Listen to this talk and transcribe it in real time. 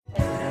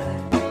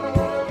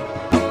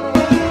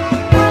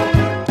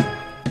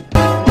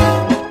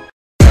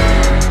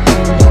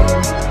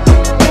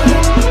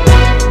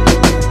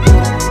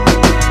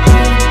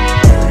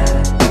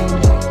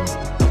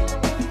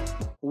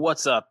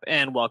What's up,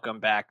 and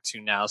welcome back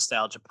to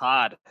Nostalgia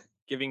Pod,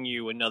 giving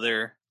you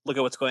another look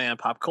at what's going on in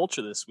pop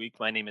culture this week.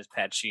 My name is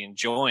Pat Sheehan,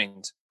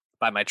 joined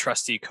by my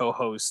trusty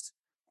co-host,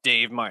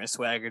 Dave Martin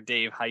Swagger.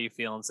 Dave, how you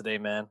feeling today,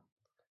 man?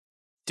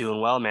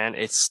 Doing well, man.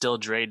 It's still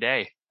Dre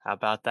Day. How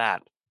about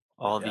that?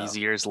 All these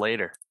years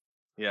later.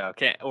 Yeah,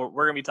 okay. We're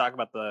going to be talking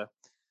about the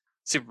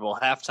Super Bowl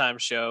halftime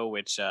show,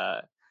 which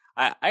I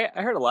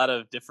heard a lot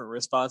of different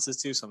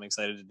responses to, so I'm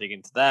excited to dig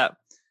into that.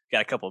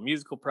 Got a couple of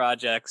musical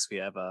projects. We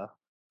have a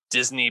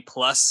Disney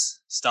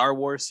Plus Star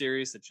Wars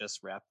series that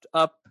just wrapped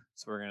up.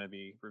 So we're going to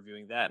be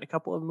reviewing that and a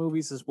couple of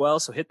movies as well.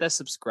 So hit that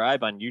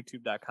subscribe on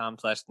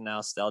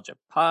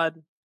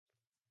youtube.com/nostalgiapod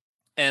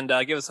and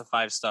give us a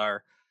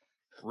 5-star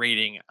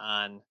rating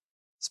on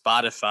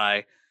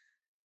Spotify.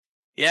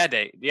 Yeah,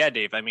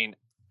 Dave. I mean,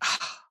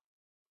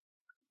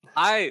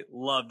 I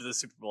loved the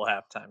Super Bowl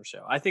halftime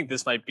show. I think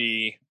this might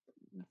be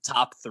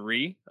top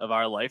 3 of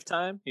our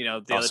lifetime. You know,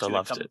 the other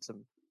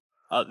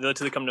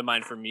two that come to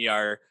mind for me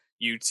are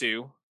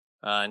U2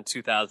 in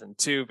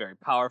 2002, very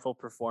powerful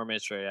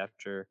performance right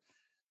after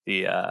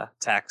the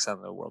attacks on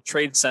the World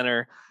Trade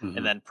Center,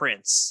 and then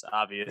Prince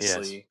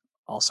obviously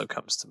also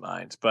comes to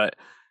mind. But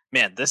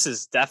man, this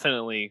is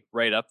definitely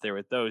right up there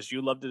with those.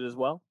 You loved it as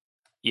well?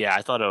 Yeah,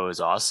 I thought it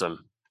was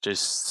awesome.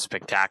 Just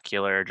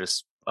spectacular.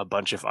 Just a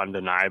bunch of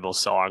undeniable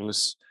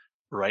songs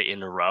right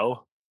in a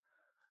row.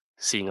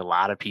 Seeing a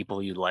lot of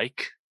people you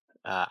like.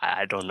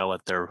 I don't know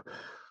what there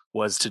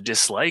was to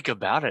dislike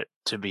about it,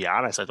 to be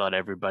honest. I thought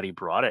everybody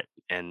brought it,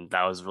 and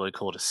that was really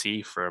cool to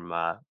see from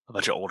a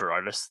bunch of older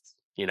artists,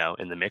 you know,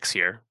 in the mix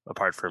here.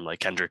 Apart from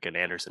like Kendrick and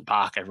Anderson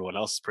 .Paak, everyone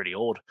else is pretty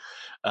old,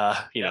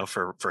 you know,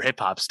 for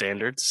hip hop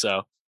standards.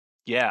 So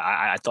yeah,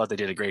 I thought they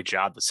did a great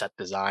job. The set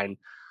design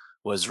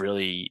was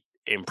really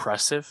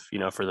impressive, you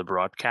know, for the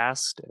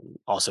broadcast, and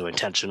also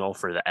intentional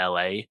for the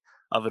LA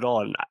of it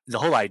all. And the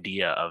whole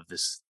idea of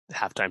this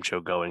halftime show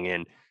going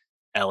in,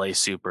 LA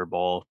Super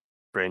Bowl,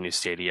 brand new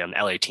stadium,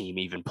 LA team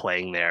even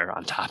playing there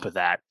on top of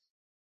that,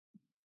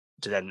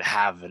 to then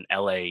have an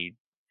LA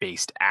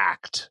based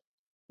act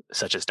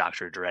such as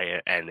Dr.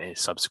 Dre and his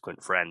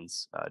subsequent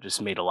friends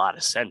just made a lot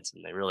of sense,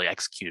 and they really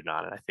executed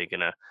on it, I think,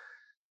 in a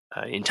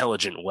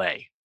intelligent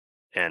way.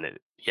 And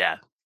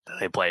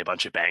they play a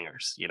bunch of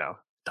bangers, you know,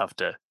 tough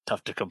to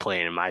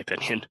complain in my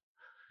opinion.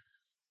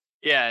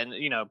 Yeah, and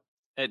you know,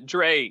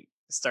 Dre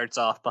starts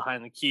off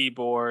behind the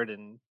keyboard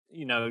and,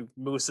 you know,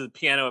 moves to the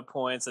piano at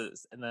points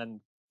and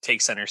then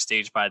takes center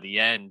stage by the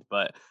end.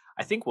 But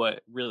I think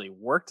what really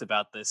worked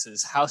about this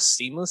is how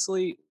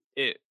seamlessly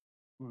it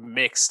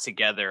mixed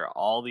together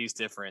all these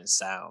different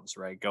sounds,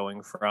 right?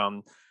 Going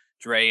from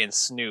Dre and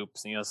Snoop,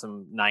 you know,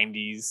 some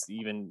 90s,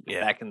 even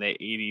back in the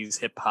 80s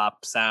hip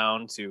hop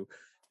sound, to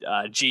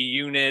G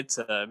Unit,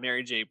 to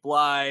Mary J.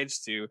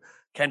 Blige, to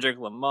Kendrick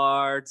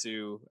Lamar,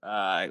 to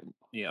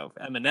you know,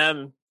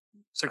 Eminem,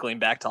 circling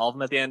back to all of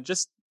them at the end.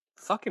 Just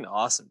fucking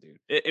awesome, dude.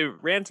 It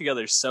ran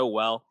together so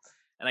well.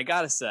 And I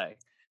gotta say,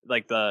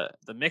 like the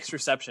mixed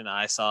reception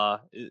I saw,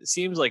 it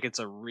seems like it's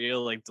a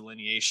real like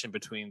delineation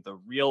between the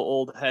real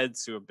old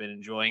heads who have been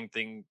enjoying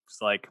things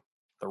like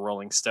the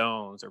Rolling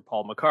Stones or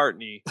Paul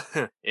McCartney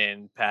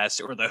in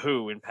past, or the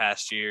Who in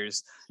past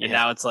years, and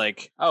now it's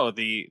like, oh,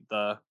 the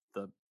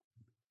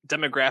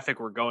demographic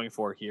we're going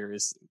for here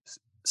is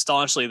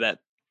staunchly that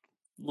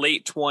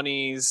late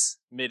 20s,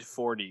 mid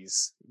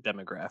 40s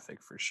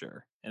demographic for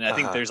sure. And I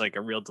think there's like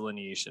a real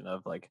delineation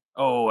of like,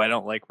 oh, I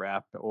don't like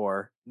rap,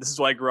 or this is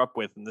what I grew up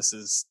with, and this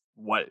is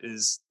what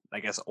is, I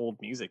guess, old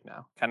music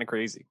now. Kind of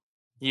crazy.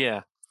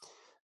 Yeah.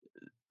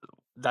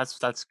 That's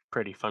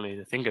pretty funny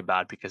to think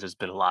about, because there's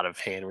been a lot of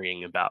hand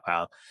wringing about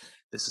how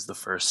this is the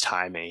first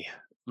time a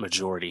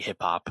majority hip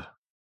hop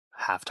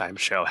halftime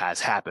show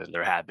has happened.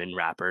 There have been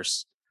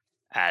rappers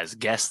as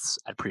guests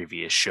at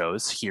previous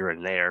shows here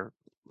and there,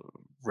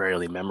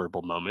 rarely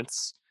memorable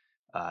moments.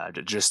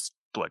 Just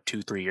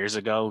 2-3 years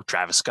ago,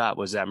 Travis Scott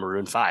was at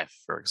Maroon 5,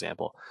 for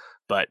example.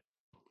 But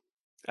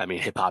I mean,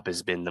 hip hop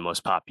has been the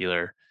most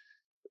popular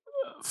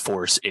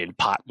force in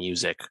pop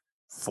music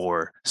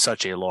for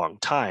such a long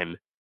time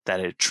that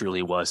it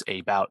truly was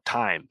about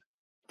time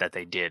that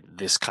they did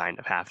this kind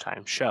of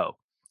halftime show.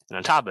 And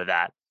on top of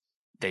that,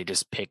 they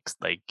just picked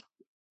like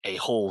a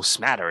whole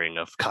smattering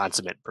of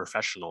consummate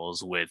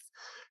professionals with,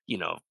 you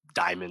know,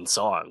 diamond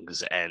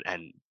songs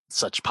and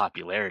such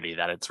popularity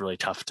that it's really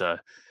tough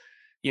to,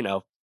 you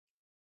know,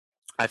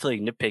 I feel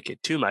like nitpick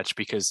it too much,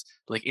 because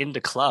like In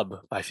the Club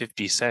by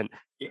 50 Cent,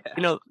 you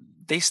know,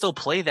 they still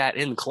play that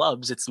in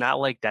clubs. It's not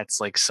like that's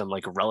like some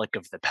like relic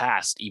of the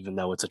past, even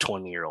though it's a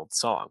 20-year-old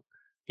song,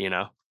 you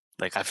know?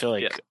 Like I feel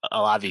like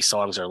a lot of these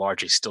songs are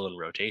largely still in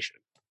rotation.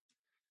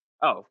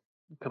 Oh,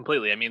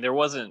 completely. I mean, there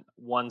wasn't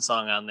one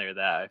song on there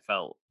that I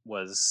felt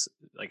was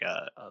like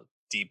a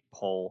deep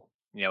pull,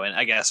 you know, and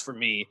I guess for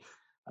me,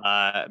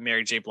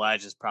 Mary J.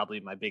 Blige is probably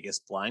my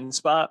biggest blind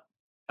spot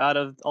out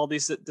of all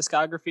these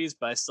discographies,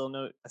 but I still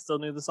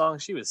knew the song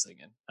she was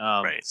singing.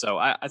 So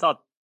I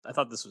thought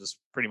this was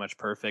pretty much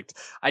perfect.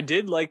 I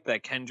did like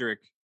that Kendrick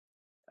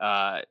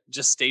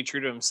just stay true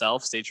to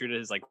himself, stay true to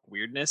his like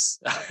weirdness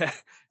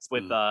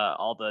with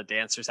all the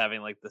dancers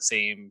having like the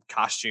same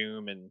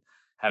costume and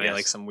having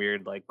like some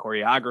weird like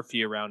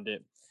choreography around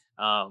it.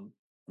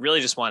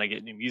 Really just want to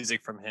get new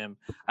music from him.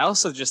 I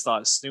also just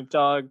thought Snoop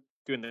Dogg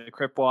doing the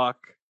Crip Walk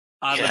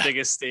on the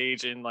biggest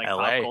stage in like LA.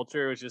 pop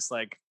culture was just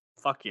like,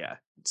 fuck yeah.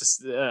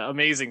 Just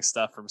amazing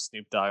stuff from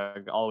Snoop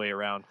Dogg all the way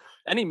around.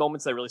 Any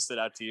moments that really stood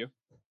out to you?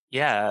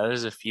 Yeah,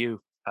 there's a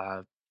few.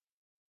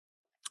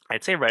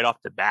 I'd say right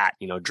off the bat,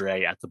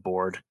 Dre at the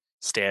board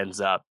stands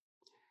up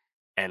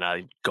and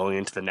going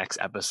into the next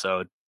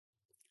episode,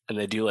 and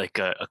they do like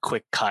a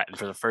quick cut, and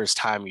for the first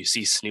time you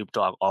see Snoop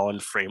Dogg all in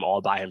frame all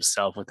by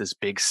himself with this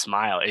big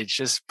smile. It's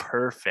just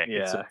perfect.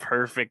 Yeah. It's a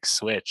perfect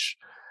switch.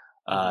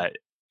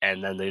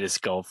 And then they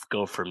just go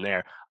from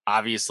there.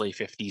 Obviously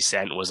 50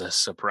 Cent was a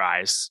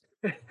surprise.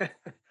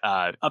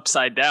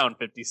 Upside down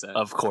 50 Cent.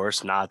 Of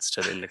course, nods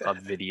to the In the Club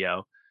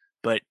video,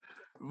 but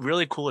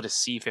really cool to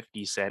see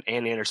 50 Cent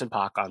and Anderson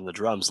 .Paak on the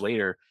drums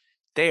later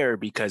there,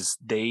 because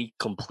they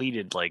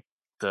completed like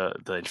the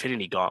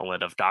Infinity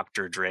Gauntlet of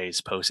Dr.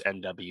 Dre's post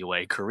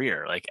NWA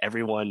career. Like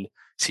everyone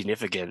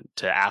significant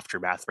to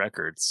Aftermath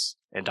Records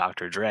and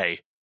Dr. Dre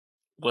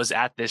was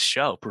at this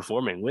show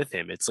performing with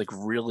him. It's like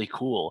really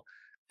cool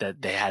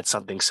that they had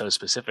something so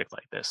specific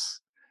like this.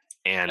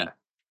 And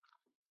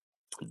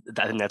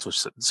I think that's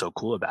what's so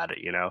cool about it,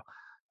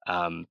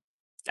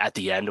 at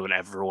the end when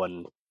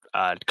everyone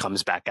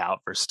comes back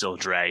out for Still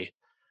Dre,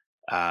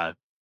 and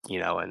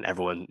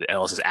everyone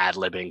else is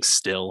ad-libbing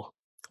still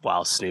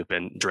while Snoop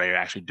and Dre are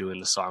actually doing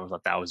the song. I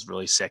thought that was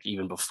really sick.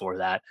 Even before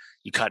that,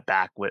 you cut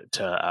back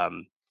to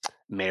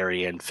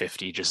Mary and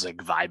 50 just like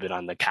vibing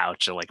on the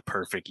couch in like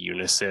perfect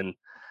unison.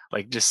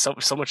 Like just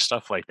so much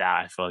stuff like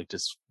that. I feel like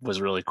just was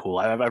really cool.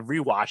 I've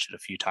rewatched it a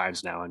few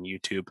times now on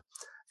YouTube.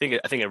 I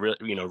think it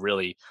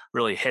really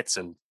really hits.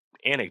 And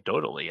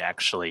anecdotally,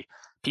 actually,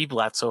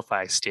 people at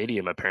SoFi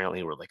Stadium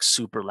apparently were like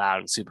super loud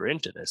and super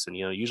into this. And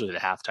usually the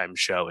halftime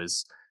show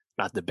is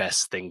not the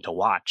best thing to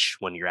watch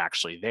when you're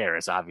actually there.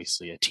 It's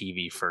obviously a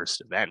TV first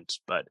event,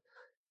 but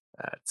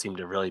it seemed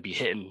to really be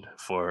hitting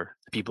for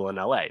the people in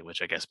LA,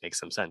 which I guess makes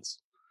some sense.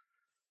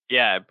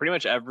 Yeah, pretty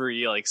much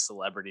every like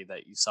celebrity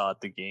that you saw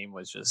at the game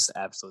was just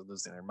absolutely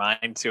losing their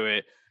mind to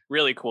it.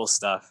 Really cool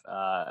stuff.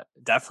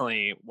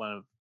 Definitely one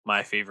of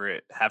my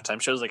favorite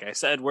halftime shows. Like I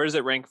said, where does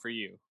it rank for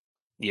you?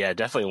 Yeah,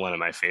 definitely one of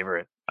my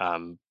favorite.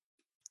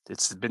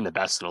 It's been the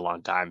best in a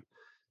long time.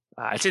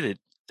 I'd say that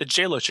the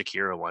J-Lo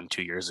Shakira one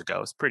 2 years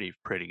ago was pretty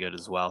good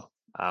as well.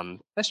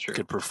 That's true.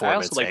 Good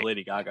performance. I also like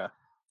Lady Gaga.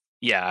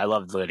 Yeah, I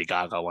love the Lady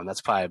Gaga one.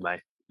 That's probably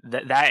my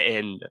that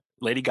and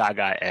Lady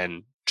Gaga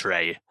and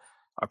Dre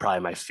are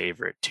probably my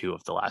favorite two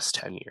of the last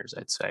 10 years,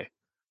 I'd say.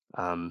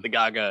 The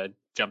Gaga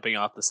jumping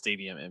off the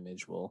stadium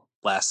image will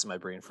last in my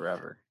brain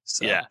forever.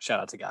 So yeah, shout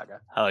out to Gaga.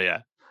 Hell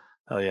yeah.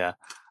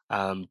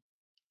 A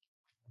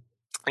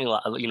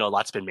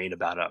lot's been made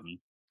about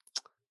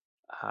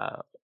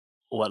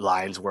what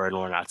lines were and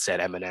were not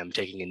said. Eminem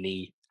taking a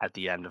knee at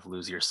the end of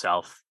Lose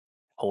Yourself,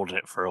 holding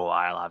it for a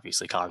while,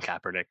 obviously Colin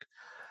Kaepernick.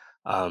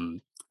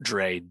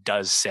 Dre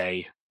does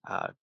say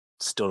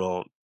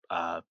still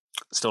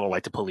don't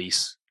like the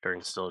police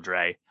during Still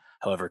Dre.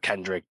 However,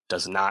 Kendrick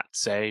does not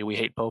say we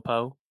hate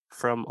Popo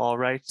from All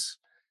Rights.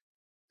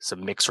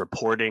 Some mixed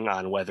reporting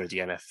on whether the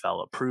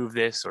NFL approved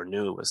this or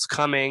knew it was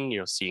coming,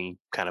 seeing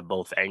kind of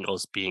both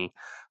angles being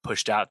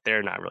pushed out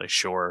there. Not really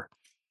sure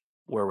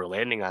where we're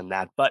landing on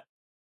that, but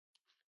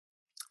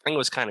I think it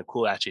was kind of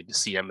cool actually to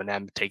see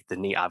Eminem take the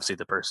knee. Obviously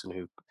the person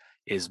who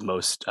is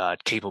most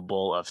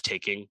capable of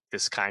taking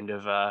this kind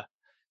of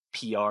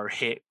PR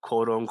hit,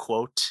 quote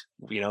unquote,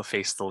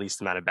 face the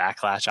least amount of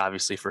backlash,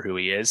 obviously, for who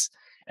he is.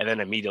 And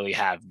then immediately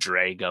have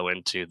Dre go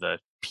into the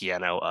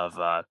piano of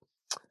I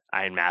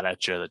Ain't Mad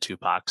at You, the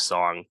Tupac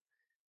song.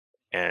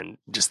 And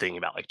just thinking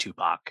about like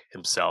Tupac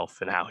himself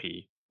and how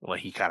what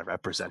he kind of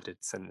represented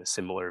in a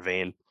similar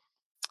vein.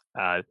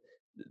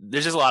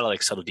 There's just a lot of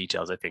like subtle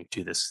details, I think,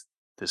 to this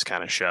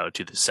kind of show,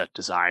 to the set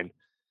design,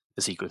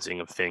 the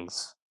sequencing of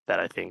things that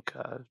I think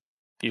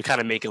you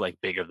kind of make it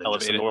like bigger than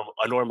just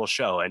a normal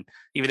show. And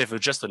even if it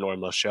was just a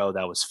normal show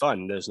that was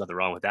fun, there's nothing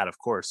wrong with that, of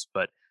course.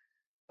 But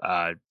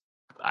I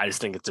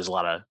just think there's a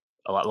lot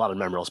of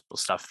memorable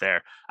stuff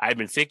there. I had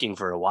been thinking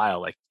for a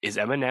while, like, is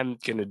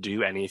Eminem going to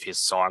do any of his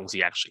songs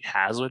he actually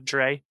has with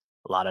Dre?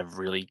 A lot of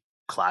really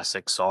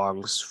classic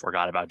songs.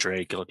 Forgot About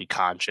Dre, Guilty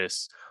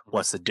Conscious,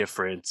 What's the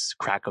Difference,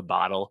 Crack a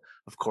Bottle.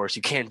 Of course,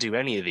 you can't do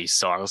any of these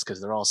songs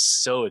because they're all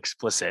so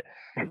explicit.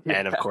 Yeah.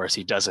 And of course,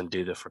 he doesn't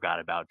do the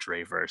Forgot About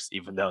Dre verse,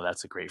 even though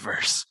that's a great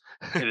verse.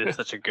 It is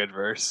such a good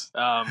verse.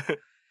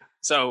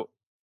 So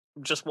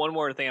just one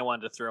more thing I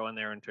wanted to throw in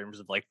there in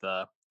terms of like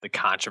the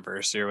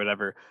controversy or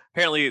whatever.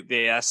 Apparently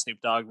they asked Snoop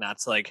Dogg not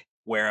to like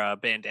wear a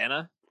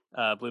bandana,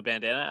 blue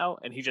bandana out,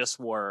 and he just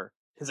wore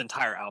his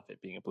entire outfit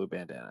being a blue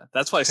bandana.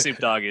 That's why Snoop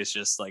Dogg is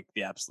just like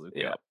the absolute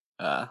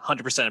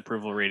 100%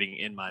 approval rating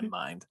in my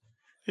mind.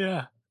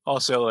 Yeah.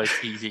 Also, like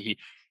he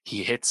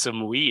hit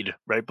some weed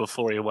right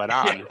before he went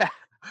on.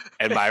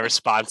 And my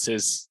response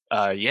is,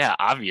 yeah,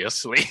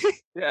 obviously.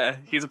 Yeah,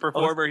 he's a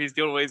performer. He's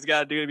doing what he's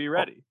got to do to be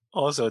ready.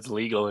 Also, it's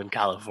legal in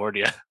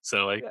California.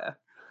 So, like, Yeah.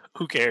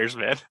 who cares,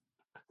 man?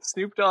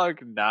 Snoop Dogg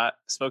not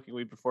smoking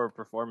weed before a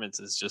performance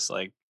is just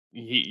like,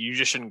 you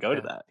just shouldn't go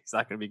to that. He's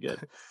not going to be good.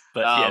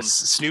 But yes,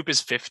 Snoop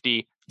is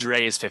 50,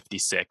 Dre is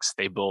 56.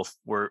 They both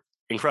were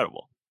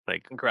incredible.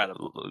 Like,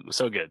 incredible.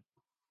 So good.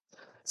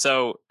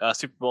 So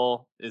Super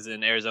Bowl is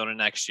in Arizona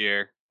next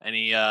year.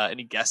 Any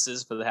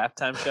guesses for the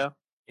halftime show?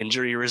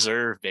 Injury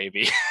reserve,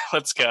 baby.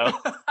 Let's go.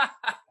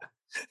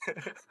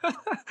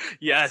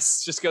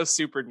 Yes, just go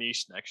super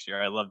niche next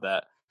year. I love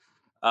that.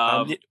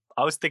 I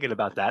was thinking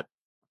about that.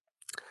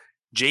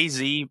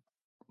 Jay-Z,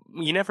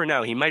 you never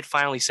know. He might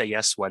finally say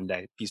yes one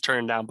day. He's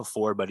turned down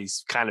before, but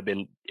he's kind of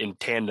been in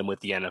tandem with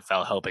the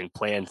NFL helping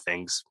plan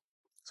things.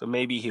 So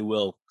maybe he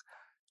will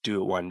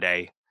do it one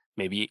day.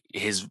 Maybe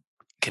his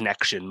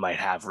connection might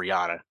have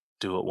Rihanna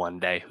do it one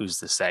day. Who's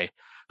to say?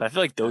 But I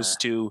feel like those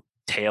two,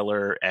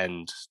 Taylor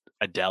and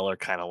Adele, are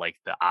kind of like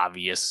the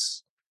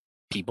obvious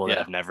people that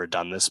have never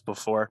done this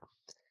before.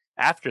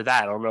 After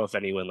that, I don't know if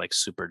anyone like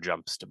super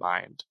jumps to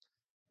mind.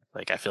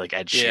 Like, I feel like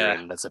Ed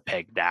Sheeran, that's a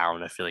peg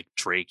down. I feel like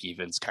Drake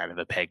even's kind of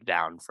a peg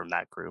down from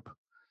that group.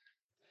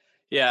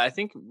 Yeah, I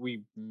think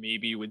we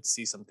maybe would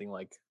see something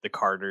like the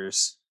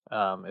Carters.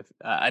 If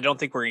I don't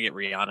think we're gonna get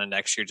Rihanna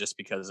next year just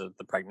because of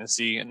the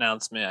pregnancy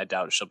announcement. I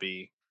doubt she'll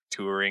be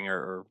touring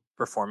or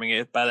performing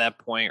it by that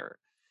point.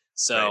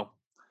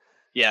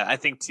 Yeah, I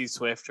think T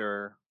Swift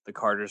or the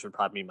Carters would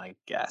probably be my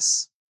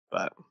guess.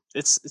 But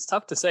it's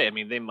tough to say. I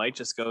mean, they might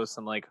just go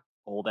some like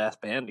old ass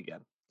band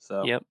again.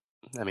 So yep.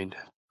 I mean,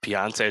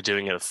 Beyonce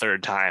doing it a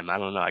third time. I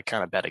don't know. I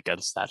kind of bet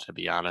against that, to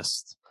be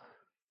honest.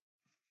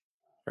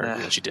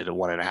 Or she did it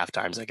 1.5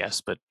 times, I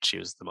guess, but she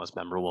was the most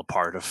memorable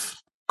part of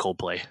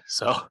Coldplay.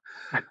 So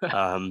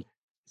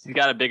she's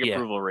got a big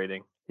approval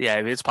rating. Yeah,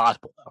 I mean, it's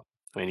possible though.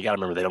 I mean, you got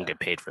to remember they don't get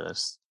paid for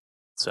this.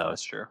 So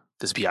that's true.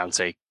 Does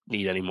Beyonce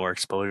need any more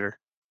exposure?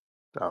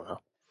 I don't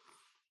know.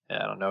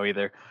 Yeah, I don't know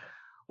either.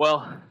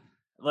 Well,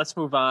 let's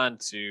move on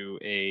to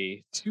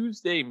a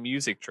Tuesday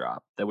music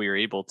drop that we were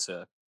able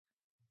to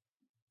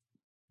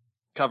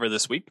cover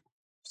this week.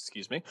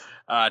 Excuse me.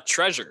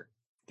 Treasure,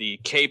 the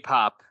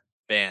K-pop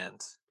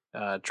band,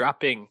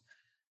 dropping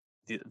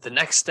the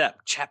next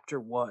step, chapter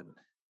 1.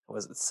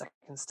 Was it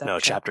second step? No,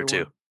 chapter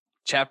 2.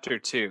 Chapter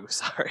 2.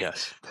 Sorry.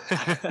 Yes.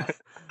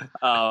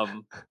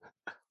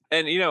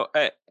 And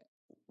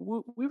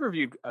we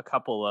reviewed a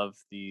couple of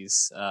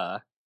these.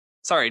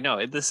 Sorry, no,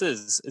 it's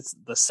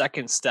the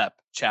second step,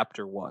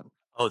 chapter 1.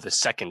 Oh, the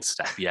second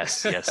step.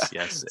 Yes.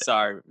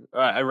 Sorry,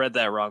 I read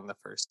that wrong the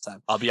first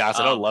time. I'll be honest,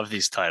 I don't love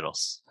these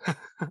titles.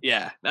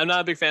 Yeah, I'm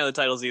not a big fan of the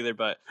titles either,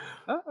 but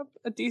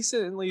a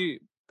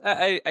decently,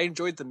 I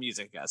enjoyed the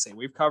music. I gotta say,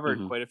 we've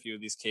covered quite a few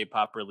of these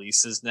K-pop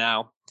releases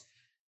now,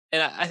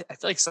 and I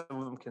feel like some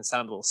of them can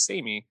sound a little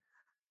samey.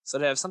 So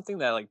to have something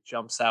that like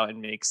jumps out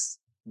and makes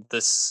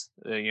this,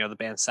 the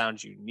band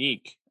sound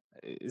unique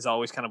is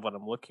always kind of what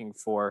I'm looking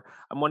for.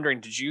 I'm wondering,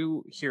 did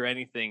you hear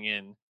anything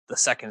in the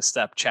second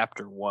step,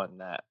 chapter 1,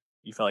 that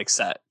you felt like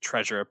set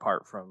Treasure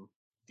apart from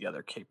the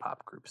other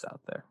K-pop groups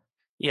out there?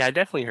 Yeah, I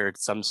definitely heard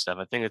some stuff.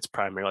 I think it's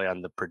primarily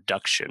on the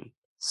production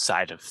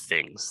side of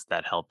things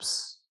that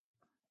helps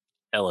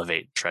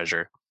elevate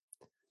Treasure.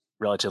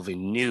 Relatively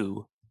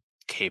new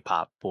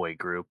K-pop boy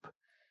group,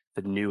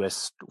 the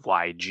newest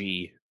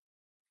YG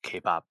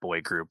K-pop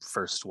boy group,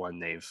 first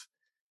one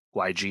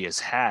YG has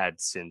had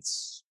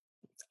since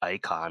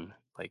Icon,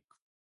 like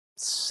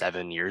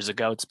 7 years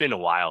ago. It's been a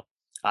while.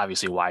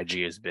 Obviously,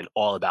 YG has been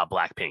all about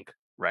Blackpink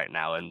right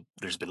now, and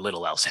there's been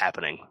little else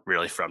happening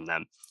really from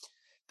them.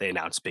 They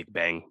announced Big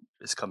Bang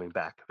is coming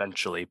back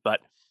eventually,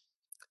 but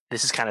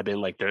this has kind of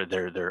been like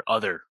their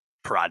other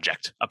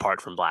project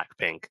apart from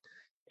Blackpink.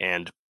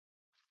 And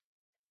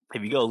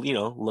if you go,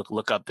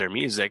 look up their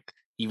music,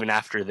 even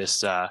after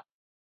this,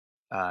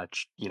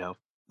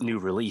 new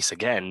release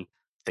again,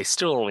 they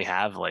still only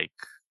have like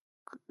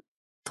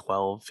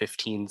 12,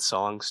 15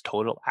 songs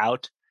total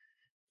out.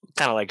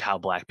 Kind of like how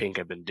Blackpink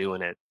have been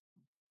doing it.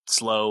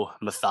 Slow,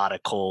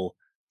 methodical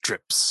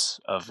drips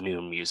of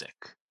new music.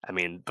 I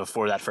mean,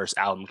 before that first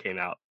album came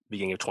out,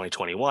 beginning of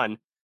 2021,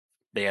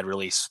 they had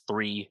released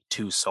 3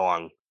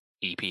 2-song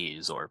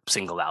EPs or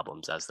single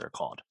albums, as they're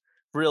called.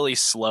 Really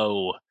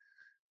slow.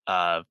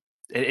 I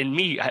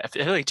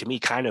feel like to me,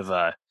 kind of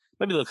might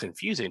be a little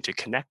confusing to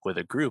connect with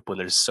a group when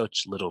there's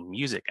such little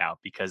music out,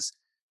 because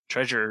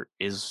Treasure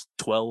is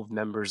 12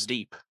 members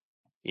deep,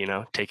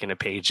 taking a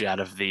page out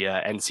of the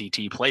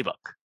NCT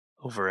playbook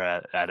over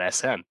at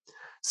SM.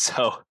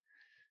 So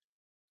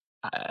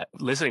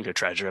listening to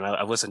Treasure, and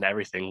I've listened to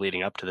everything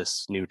leading up to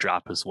this new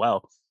drop as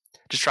well,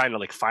 just trying to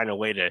like find a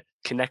way to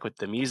connect with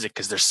the music,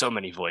 because there's so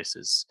many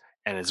voices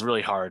and it's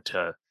really hard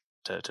to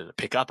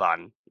pick up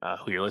on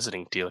who you're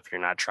listening to if you're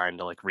not trying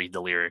to like read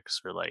the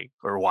lyrics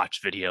or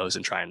watch videos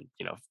and try and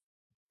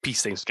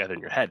piece things together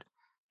in your head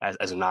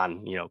as a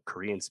non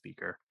Korean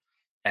speaker.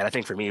 And I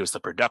think for me it was the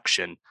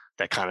production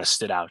that kind of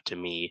stood out to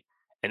me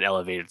and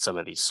elevated some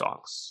of these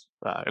songs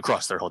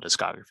across their whole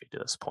discography to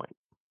this point.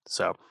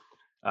 So,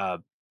 uh,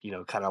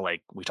 kind of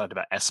like we talked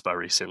about aespa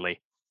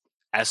recently.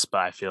 aespa,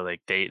 I feel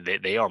like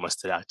they almost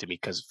stood out to me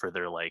because for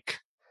their like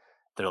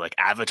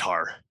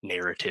avatar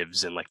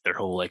narratives and like their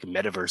whole like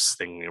metaverse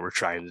thing they were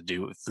trying to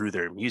do through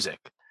their music.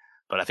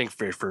 But I think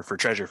for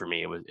Treasure, for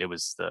me, it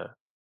was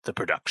the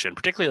production,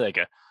 particularly like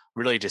a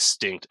really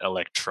distinct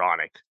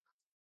electronic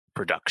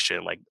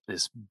production, like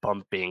this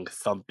bumping,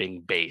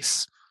 thumping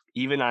bass,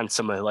 even on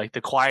some of like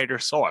the quieter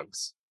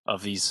songs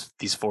of these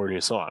four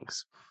new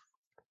songs.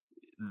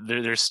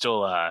 There's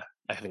still I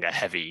think a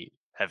heavy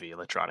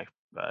electronic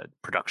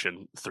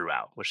production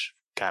throughout, which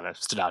kind of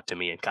stood out to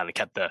me and kind of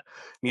kept the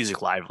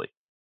music lively.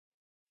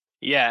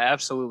 Yeah,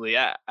 absolutely.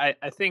 I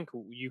think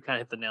you kind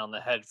of hit the nail on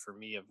the head for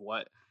me of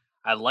what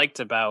I liked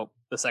about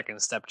the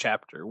second step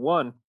chapter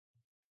one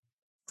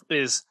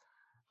is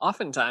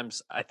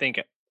oftentimes I think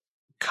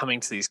coming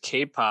to these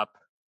K-pop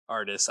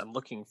artists, I'm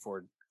looking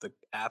for the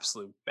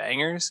absolute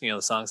bangers,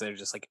 the songs that are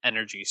just like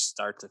energy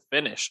start to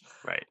finish.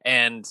 Right.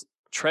 And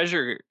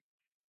Treasure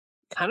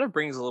kind of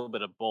brings a little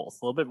bit of both,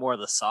 a little bit more of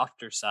the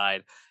softer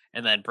side,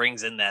 and then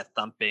brings in that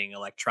thumping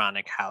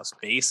electronic house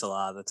bass a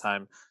lot of the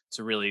time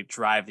to really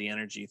drive the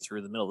energy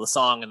through the middle of the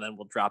song, and then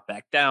we'll drop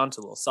back down to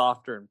a little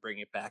softer and bring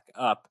it back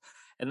up.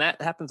 And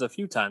that happens a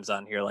few times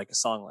on here, like a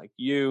song like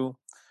You,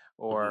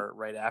 Hmm. or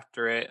right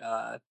after it,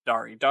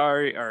 Dari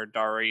Dari or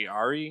Dari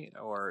Ari,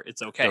 or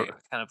It's Okay.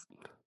 Kind of,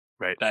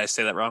 Right. did I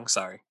say that wrong?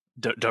 Sorry.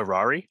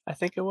 Darari, I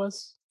think it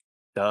was.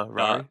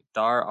 Darari.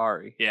 Dar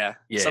Ari, yeah,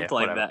 Yeah, something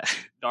like whatever.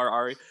 that. Dar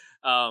Ari,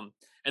 um,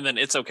 and then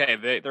It's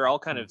Okay. They're all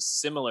kind Mm. of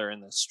similar in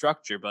the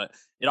structure, but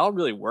it all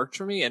really worked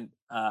for me, and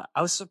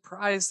I was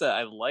surprised that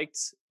I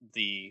liked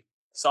the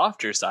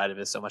softer side of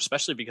it so much,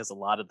 especially because a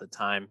lot of the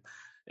time,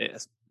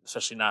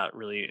 especially not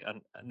really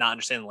not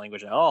understanding the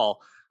language at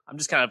all, I'm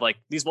just kind of like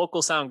these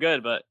vocals sound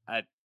good, but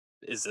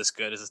is this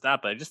good? Is this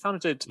not? But I just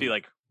found it to be Mm.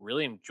 like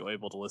really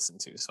enjoyable to listen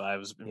to, so I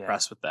was Yeah,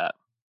 impressed with that.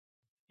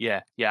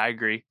 yeah, I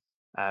agree.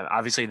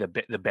 Obviously, the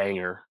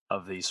banger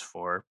of these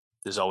four.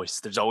 There's always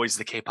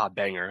the K-pop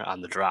banger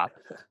on the drop.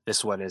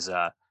 This one is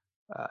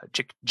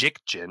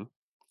Jikjin,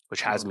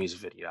 which has a Mhm. music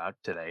video out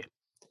today,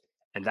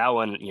 and that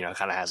one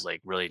kind of has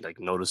like really like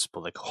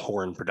noticeable like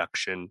horn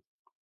production,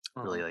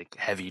 really Mhm. like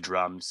heavy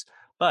drums.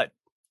 But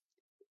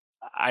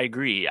I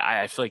agree.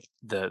 I feel like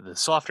the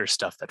softer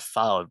stuff that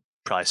followed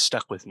probably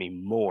stuck with me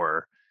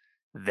more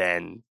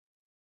than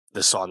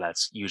the song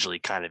that's usually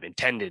kind of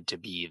intended to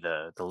be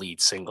the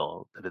lead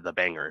single, the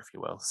banger, if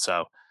you will.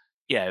 So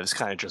yeah, it was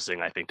kind of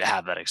interesting, I think, to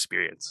have that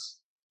experience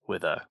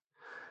with a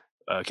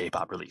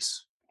K-pop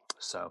release.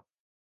 So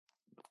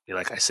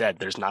like I said,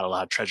 there's not a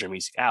lot of Treasure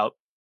music out.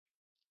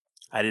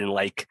 I didn't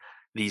like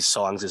these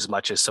songs as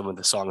much as some of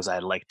the songs I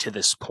had liked to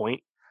this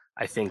point.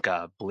 I think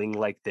Bling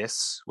Like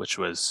This, which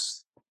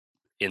was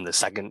in the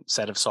second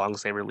set of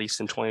songs they released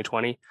in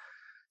 2020. I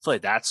feel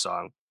like that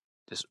song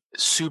just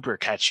super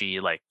catchy,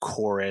 like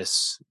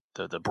chorus.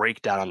 The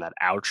breakdown on that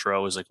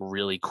outro is like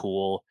really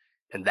cool.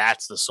 And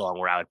that's the song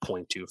where I would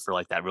point to for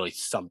like that really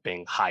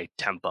thumping, high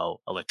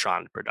tempo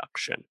electronic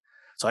production.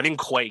 So I didn't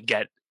quite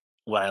get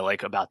what I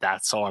like about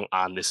that song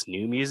on this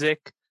new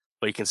music,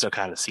 but you can still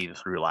kind of see the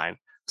through line.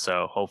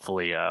 So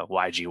hopefully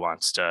YG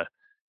wants to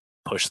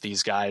push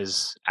these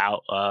guys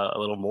out a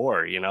little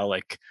more,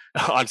 like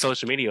on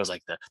social media, it was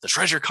like the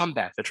treasure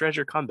comeback.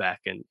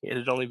 And it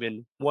had only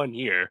been 1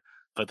 year,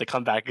 but the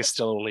comeback is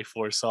still only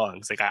four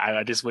songs. Like,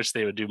 I just wish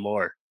they would do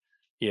more,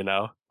 they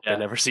Yeah.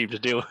 never seem to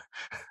do.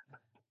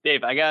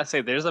 Dave, I gotta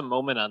say, there's a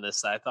moment on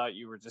this that I thought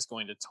you were just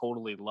going to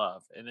totally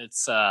love, and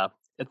it's at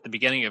the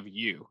beginning of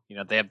You.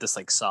 They have this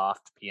like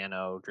soft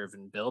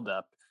piano-driven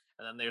build-up,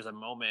 and then there's a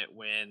moment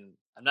when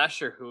I'm not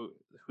sure who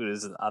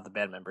is the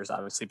band members,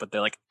 obviously, but they're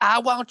like, "I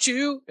want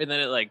you," and then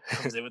it like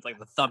comes in with like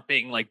the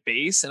thumping like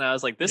bass, and I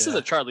was like, "This is a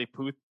Yeah. Charlie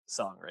Puth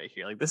song right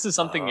here. Like, this is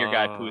something your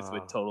guy Puth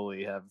would Oh.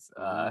 totally have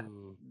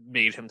Ooh,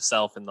 made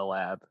himself in the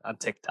lab on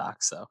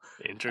TikTok." So, uh,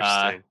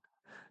 interesting.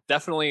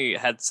 definitely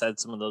had said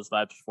some of those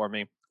vibes for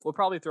me. We'll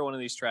probably throw one of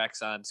these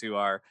tracks onto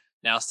our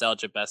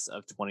nostalgia best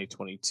of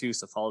 2022.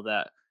 So follow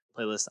that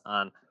playlist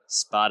on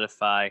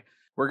Spotify.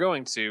 We're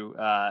going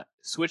to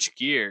switch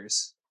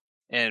gears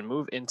and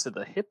move into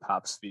the hip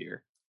hop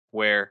sphere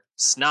where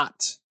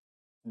Snot,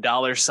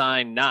 dollar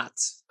sign not,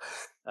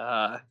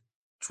 uh,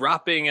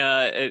 dropping,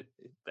 I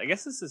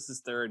guess this is his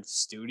third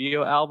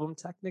studio album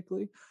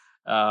technically.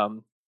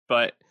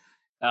 But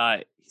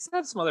he's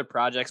had some other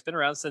projects, been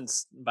around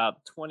since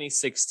about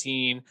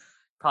 2016.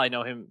 Probably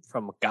know him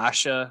from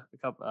Gasha a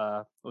couple,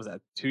 what was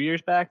that, 2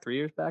 years back, 3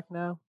 years back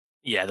now?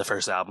 Yeah, the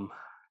first album.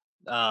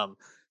 Um,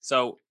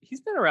 so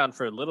he's been around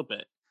for a little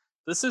bit.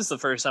 This is the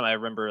first time I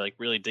remember like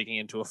really digging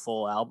into a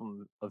full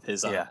album of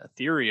his on Yeah.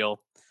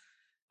 Ethereal.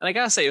 And I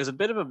gotta say, it was a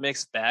bit of a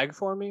mixed bag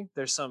for me.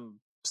 There's some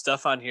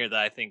stuff on here that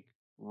I think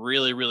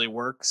really, really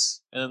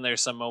works. And then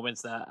there's some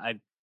moments that I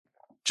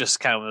just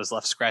kind of was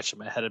left scratching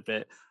my head a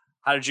bit.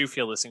 How did you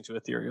feel listening to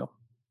Ethereal?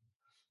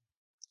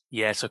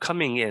 Yeah, so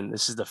coming in,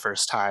 this is the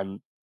first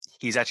time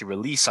he's actually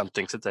released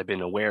something since I've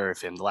been aware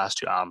of him. The last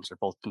two albums are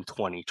both in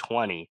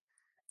 2020.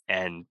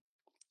 And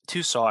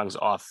two songs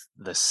off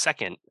the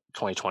second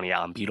 2020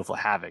 album, Beautiful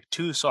Havoc.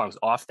 Two songs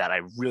off that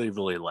I really,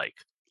 really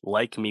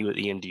like Me with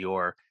Ian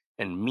Dior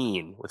and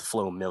Mean with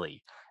Flo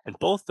Milli. And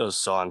both those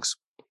songs,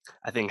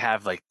 I think,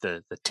 have like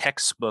the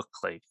textbook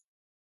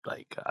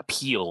like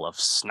appeal of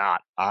Snot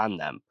on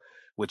them,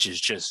 which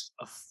is just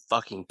a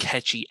fucking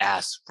catchy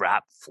ass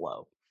rap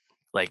flow.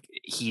 Like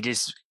he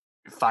just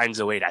finds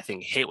a way to, I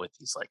think, hit with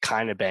these like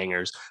kind of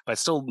bangers, but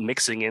still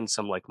mixing in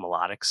some like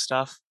melodic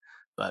stuff.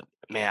 But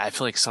man, I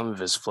feel like some of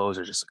his flows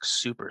are just like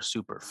super,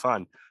 super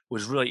fun. It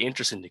was really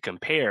interesting to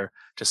compare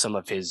to some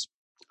of his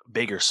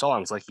bigger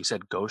songs, like you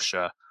said,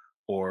 Gosha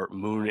or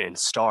Moon and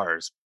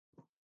Stars.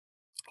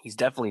 He's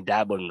definitely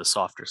dabbled in the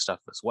softer stuff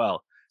as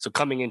well. So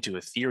coming into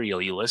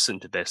Ethereal, you listen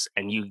to this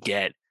and you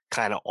get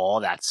kind of all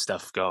that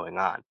stuff going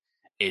on.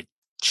 It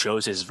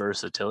shows his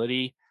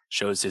versatility,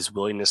 shows his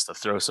willingness to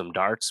throw some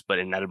darts, but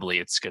inevitably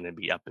it's going to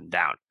be up and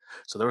down.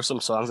 So there were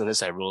some songs in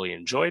this I really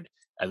enjoyed,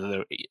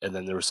 and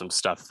then there was some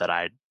stuff that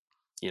I,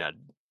 you know,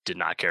 did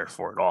not care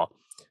for at all.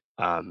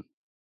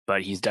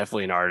 But he's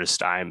definitely an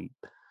artist I'm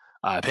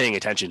paying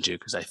attention to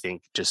because I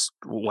think just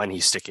when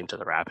he's sticking to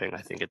the rapping,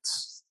 I think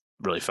it's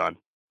really fun.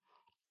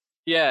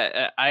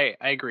 Yeah, I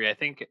agree. I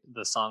think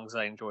the songs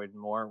I enjoyed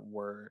more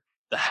were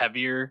the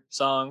heavier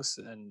songs,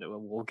 and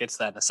we'll get to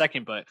that in a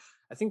second. But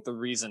I think the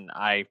reason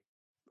I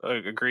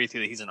agree with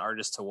you that he's an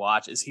artist to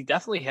watch is he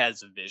definitely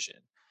has a vision.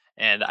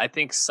 And I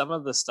think some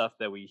of the stuff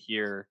that we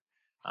hear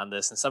on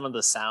this and some of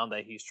the sound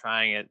that he's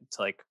trying it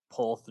to like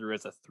pull through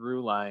as a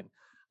through line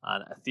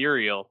on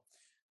Ethereal,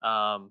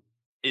 um,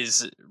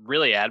 is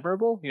really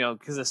admirable, you know,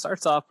 because it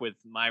starts off with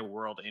My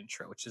World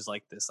intro, which is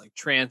like this like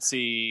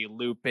trancy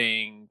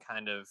looping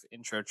kind of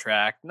intro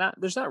track. Not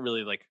there's not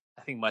really like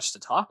I think much to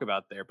talk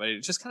about there, but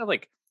it just kind of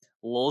like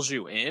lulls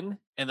you in,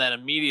 and then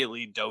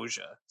immediately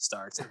Doja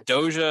starts. And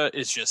Doja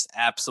is just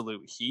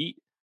absolute heat,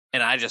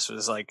 and I just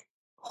was like,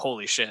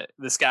 holy shit,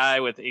 this guy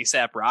with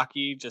ASAP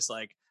Rocky, just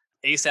like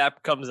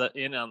ASAP comes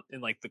in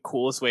like the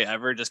coolest way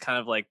ever, just kind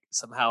of like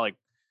somehow like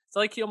it's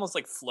like he almost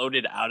like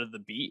floated out of the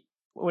beat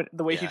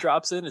the way he Yeah,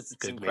 drops in. It's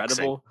good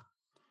mixing. incredible.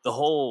 The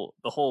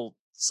whole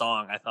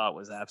song I thought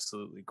was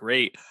absolutely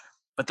great.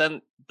 But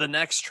then the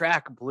next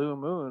track, Blue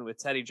Moon with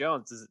Teddy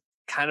Jones, is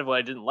kind of what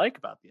I didn't like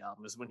about the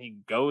album is when he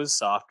goes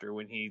softer,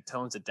 when he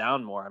tones it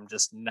down more, I'm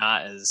just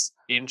not as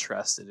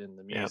interested in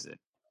the Yeah, music.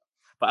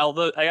 But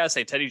although I gotta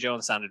say, Teddy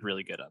Jones sounded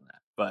really good on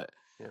that. But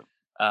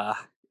yeah. uh,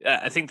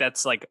 I think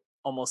that's like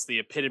almost the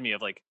epitome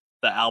of like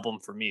the album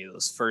for me.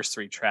 Those first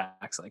three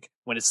tracks, like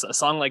when it's a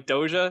song like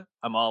Doja,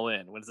 I'm all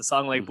in. When it's a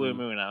song like Blue Hmm.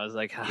 Moon, I was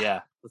like, Yeah,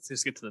 let's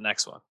just get to the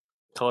next one.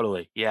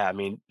 totally. Yeah, I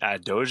mean,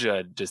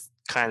 Doja just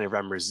kind of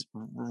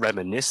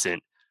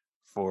reminiscent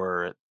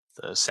for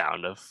the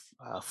sound of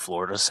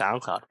Florida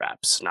SoundCloud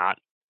rap. Snot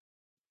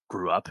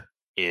grew up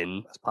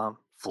in West Palm.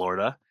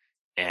 Florida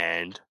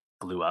and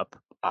blew up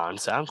on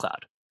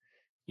SoundCloud.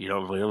 You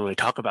don't really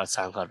talk about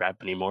SoundCloud rap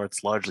anymore.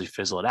 It's largely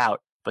fizzled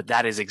out, but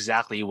that is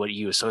exactly what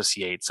you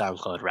associate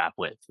SoundCloud rap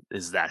with,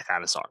 is that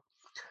kind of song.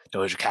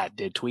 Doja Cat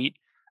did tweet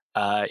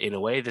in a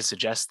way that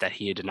suggests that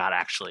he did not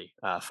actually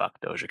fuck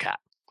Doja Cat.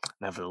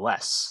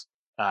 Nevertheless,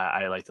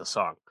 I like the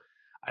song.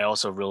 I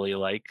also really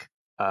like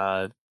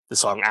the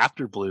song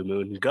after Blue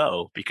Moon,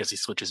 Go, because he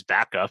switches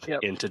back up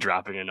Yep. into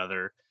dropping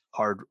another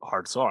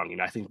hard song. You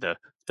know, I think the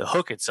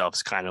hook itself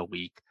is kind of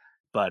weak,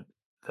 but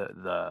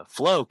the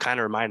flow kind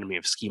of reminded me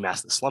of Ski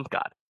Mask the Slump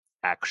God.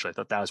 Actually, I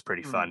thought that was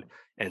pretty fun,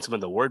 and some of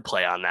the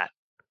wordplay on that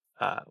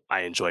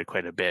I enjoyed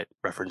quite a bit.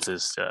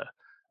 References to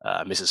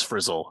Mrs.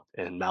 Frizzle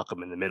and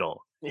Malcolm in the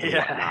Middle and Yeah.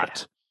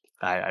 whatnot.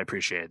 I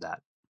appreciated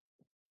that.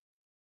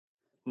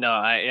 No,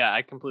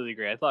 I completely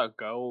agree. I thought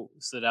Go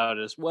stood out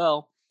as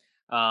well.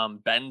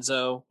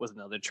 Benzo was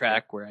another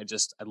track where I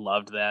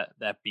loved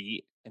that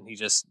beat, and he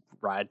just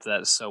rides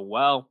that so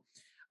well.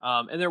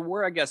 And there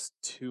were, I guess,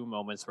 two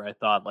moments where I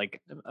thought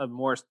like a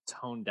more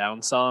toned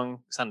down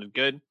song sounded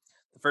good.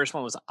 The first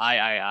one was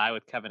I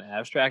with Kevin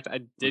Abstract.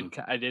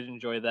 Mm, I did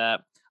enjoy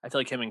that. I feel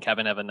like him and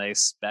Kevin have a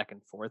nice back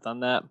and forth on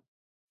that.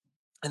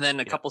 And then a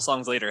yep. couple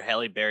songs later,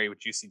 Halle Berry with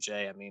Juicy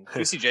J. I mean,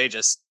 Juicy J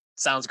just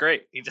sounds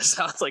great. He just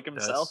sounds like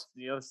himself, Does.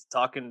 you know,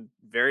 talking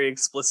very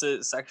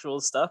explicit sexual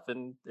stuff,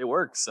 and it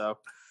works. So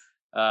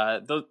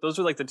those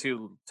are like the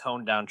two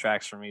toned down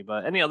tracks for me.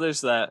 But any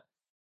others that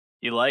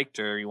you liked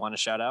or you want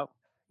to shout out?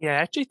 Yeah,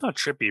 I actually thought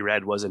Trippy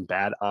Red wasn't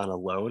bad on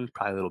alone.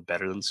 Probably a little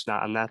better than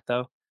Snot on that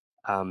though.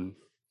 Um,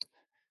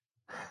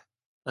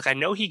 like I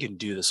know he can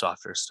do the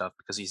softer stuff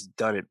because he's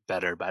done it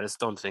better, but I just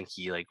don't think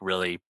he like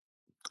really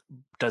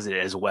does it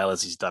as well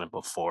as he's done it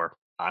before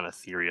on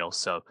Ethereal.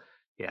 So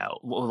yeah,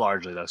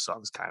 largely those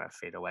songs kind of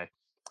fade away.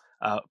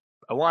 Uh,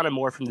 I wanted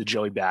more from the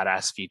Joey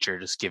Badass feature,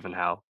 just given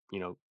how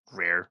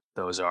rare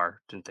those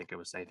are. Didn't think it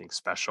was anything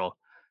special.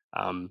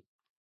 Um,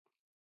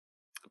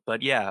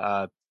 but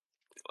yeah,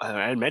 I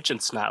had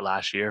mentioned Snot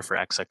last year for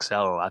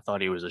XXL. I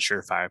thought he was a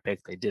surefire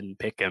pick. They didn't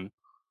pick him,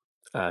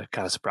 kind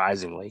of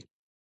surprisingly.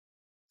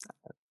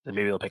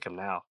 Maybe they'll pick him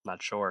now.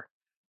 Not sure,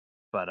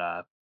 but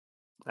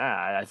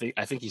I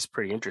think he's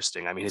pretty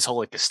interesting. I mean, his whole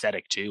like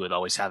aesthetic too, with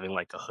always having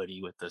like a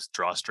hoodie with the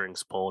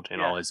drawstrings pulled and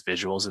Yeah, all his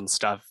visuals and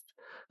stuff.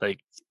 Like,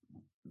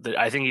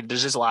 I think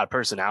there's just a lot of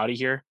personality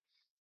here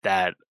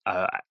that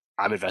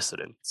I'm invested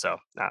in. So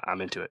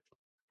I'm into it.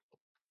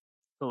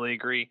 totally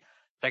agree.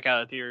 Check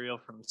out Ethereal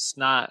from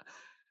Snot.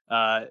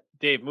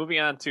 Dave, moving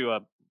on to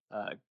a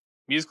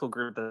musical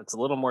group that's a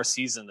little more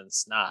seasoned than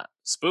Snot,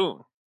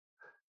 Spoon,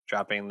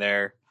 dropping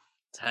their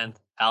 10th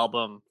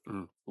album,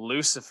 Mm.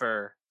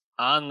 Lucifer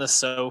on the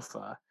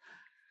Sofa.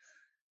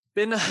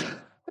 Been a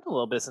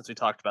little bit since we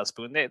talked about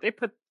Spoon. They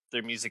put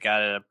their music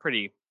out at a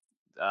pretty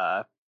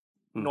Mm.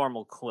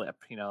 normal clip.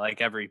 You know,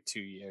 like every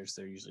 2 years,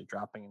 they're usually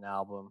dropping an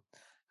album.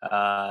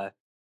 Uh,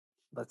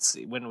 let's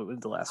see, when was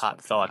the last Hot one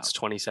come Thoughts out?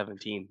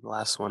 2017, the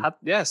last one.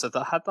 So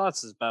the Hot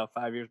Thoughts is about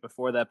 5 years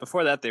before that.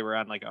 Before that, they were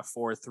on like a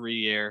 4 3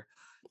 year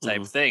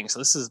type thing. So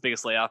this is his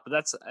biggest layoff, but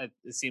that's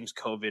it seems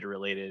COVID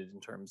related in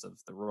terms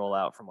of the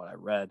rollout from what I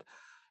read.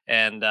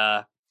 And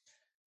I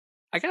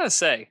gotta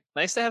say,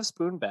 nice to have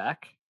Spoon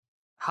back.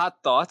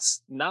 Hot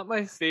Thoughts, not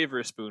my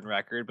favorite Spoon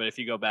record, but if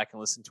you go back and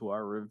listen to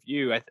our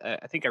review, I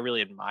think I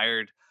really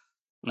admired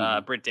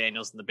Britt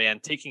Daniels and the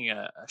band taking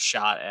a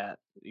shot at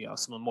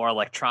some more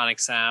electronic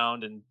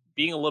sound and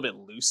being a little bit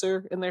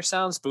looser in their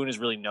sound. Spoon is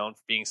really known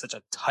for being such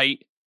a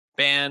tight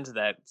band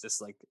that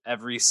just like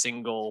every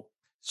single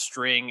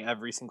string,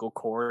 every single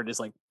chord is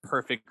like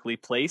perfectly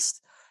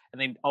placed, and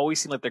they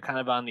always seem like they're kind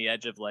of on the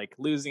edge of like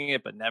losing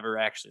it, but never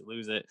actually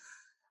lose it.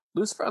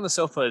 Lucifer on the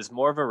Sofa is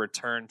more of a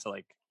return to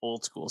like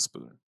old school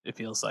Spoon. It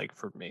feels like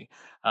for me,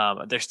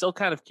 they're still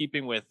kind of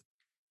keeping with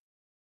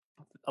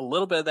a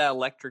little bit of that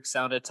electric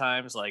sound at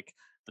times. Like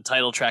the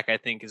title track, I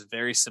think, is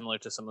very similar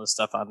to some of the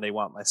stuff on "They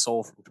Want My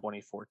Soul" from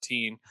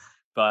 2014.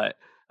 But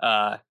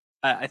I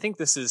think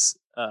this is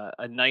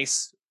a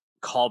nice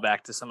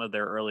callback to some of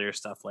their earlier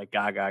stuff, like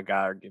 "Ga Ga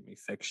Ga" or "Give Me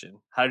Fiction."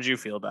 How did you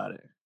feel about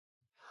it?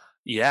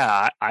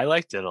 Yeah, I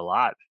liked it a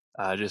lot.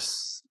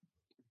 Just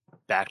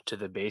back to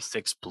the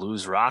basics,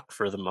 blues rock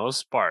for the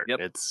most part. Yep.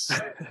 It's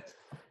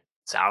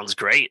sounds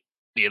great.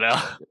 You know,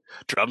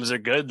 drums are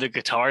good, the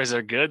guitars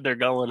are good. They're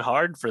going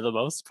hard for the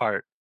most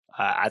part.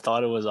 I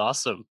thought it was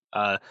awesome.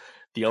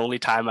 The only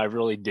time I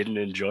really didn't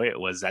enjoy it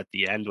was at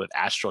the end with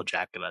Astral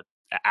Jacket.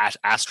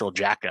 Astral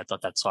Jacket. I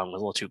thought that song was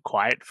a little too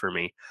quiet for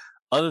me.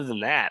 Other than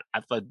that, I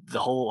thought the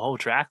whole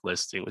track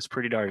listing was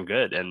pretty darn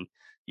good, and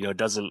it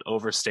doesn't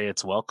overstay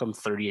its welcome.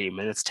 38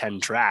 minutes, 10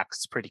 tracks.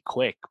 It's pretty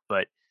quick,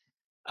 but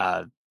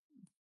uh,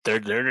 they're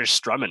just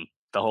strumming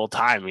the whole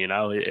time.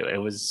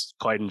 It was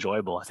quite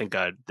enjoyable. I think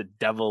The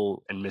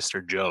Devil and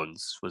Mr.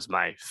 Jones was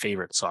my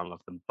favorite song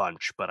of the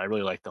bunch, but I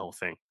really liked the whole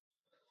thing.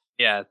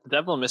 Yeah, The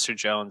Devil and Mr.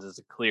 Jones is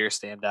a clear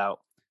standout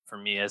for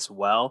me as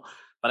well.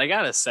 But I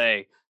gotta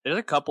say, there's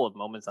a couple of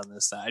moments on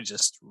this that I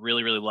just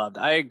really, really loved.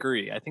 I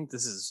agree. I think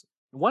this is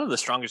one of the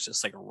strongest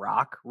just like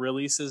rock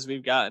releases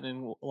we've gotten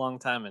in a long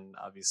time. And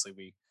obviously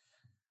we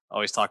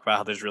always talk about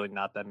how there's really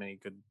not that many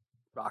good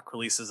rock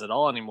releases at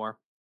all anymore.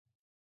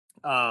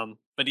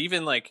 But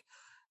even like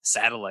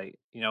Satellite,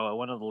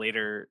 one of the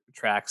later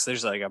tracks,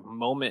 there's like a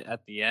moment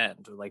at the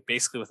end, like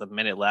basically with a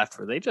minute left,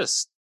 where they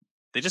just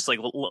like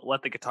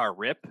let the guitar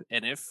rip,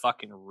 and it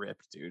fucking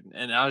ripped, dude.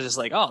 And I was just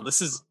like, oh,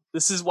 this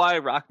is why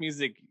rock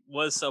music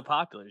was so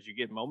popular. Is you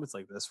get moments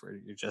like this where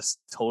you're just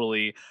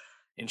totally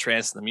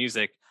entranced in the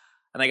music.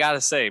 And I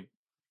gotta say,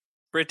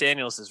 Britt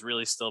Daniels is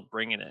really still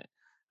bringing it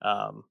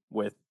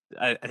with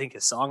I think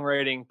his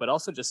songwriting, but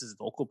also just his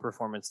vocal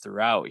performance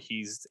throughout.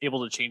 He's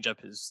able to change up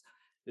his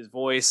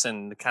voice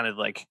and kind of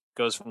like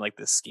goes from like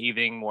this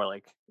scathing, more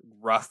like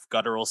rough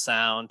guttural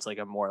sound to like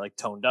a more like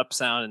toned up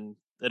sound, and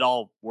it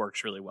all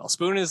works really well.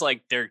 Spoon is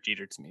like Derek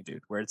Jeter to me,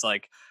 dude, where it's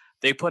like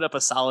they put up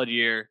a solid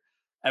year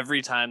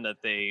every time that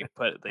they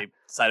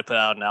decide to put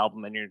out an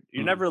album, and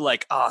you're never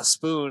like, oh,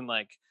 Spoon,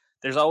 like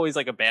there's always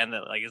like a band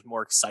that like is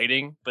more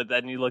exciting, but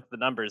then you look at the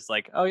numbers,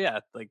 like, oh yeah,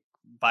 like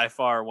by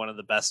far one of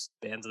the best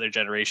bands of their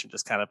generation,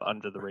 just kind of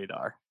under the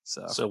radar.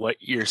 So what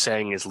you're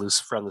saying is Loose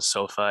from the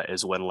Sofa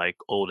is when like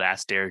old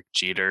ass Derek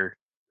Jeter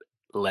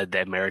led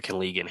the American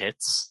League in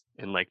hits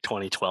in like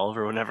 2012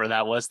 or whenever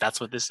that was. That's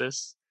what this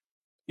is.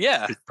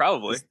 Yeah,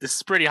 probably. This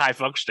is pretty high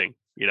functioning,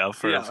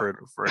 for Yeah. for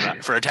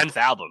a 10th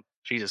album.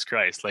 Jesus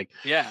Christ,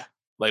 Yeah.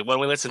 like when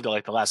we listened to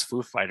like the last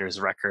Foo Fighters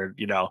record,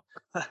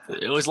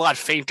 it was a lot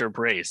fainter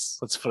praise.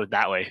 Let's put it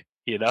that way.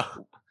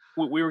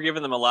 We were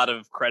giving them a lot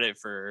of credit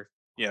for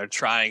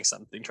trying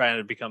something, trying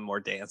to become more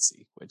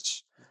dancey,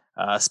 which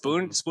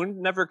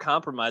Spoon never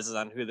compromises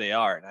on who they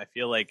are, and I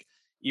feel like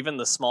even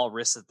the small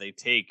risks that they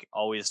take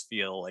always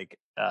feel like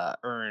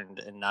earned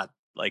and not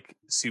like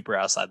super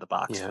outside the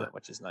box, Yeah.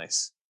 which is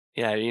nice.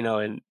 Yeah,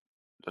 and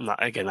I'm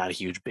not a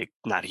huge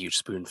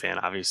Spoon fan,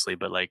 obviously,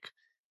 but like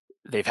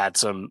they've had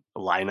some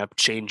lineup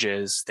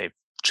changes. They've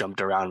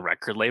jumped around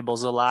record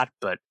labels a lot,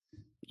 but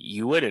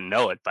you wouldn't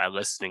know it by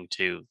listening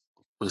to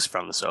Loose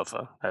from the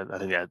Sofa. I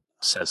think that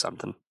says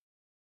something.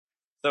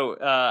 So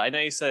I know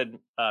you said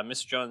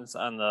Mr. Jones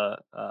on the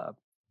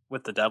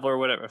with the devil or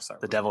whatever. Sorry,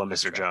 The Devil and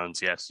Mr.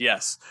 Jones, yes.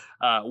 Yes.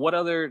 What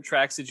other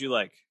tracks did you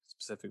like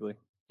specifically?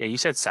 Yeah, you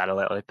said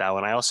Satellite like that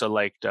one. I also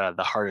liked The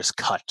Hardest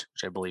Cut,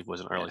 which I believe was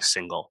an early Yeah.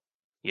 single.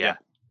 Yeah. Yeah.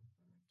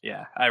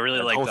 Yeah. I really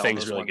The liked whole all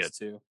thing's those really ones good.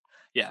 too.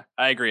 Yeah,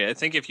 I agree. I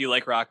think if you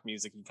like rock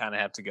music, you kind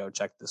of have to go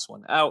check this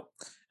one out.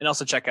 And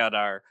also check out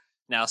our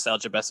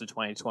Nostalgia Best of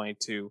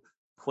 2022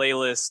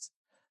 playlist.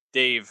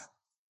 Dave,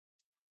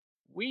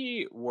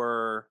 we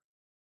were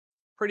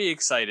pretty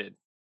excited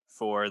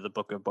for the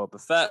Book of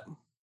Boba Fett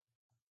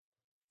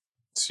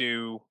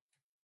to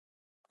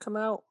come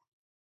out,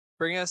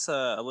 bring us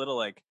a little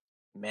like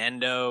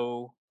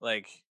Mando,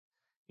 like,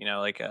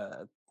 like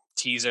a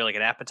teaser, like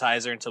an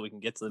appetizer until we can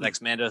get to the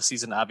next Mando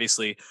season.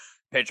 Obviously,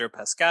 Pedro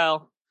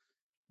Pascal,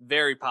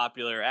 very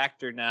popular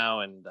actor now,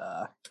 and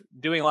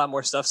doing a lot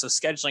more stuff. So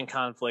scheduling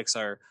conflicts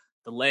are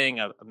delaying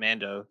a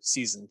Mando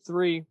season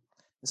 3. And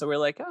so we're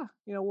like,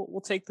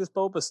 we'll take this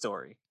Boba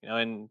story,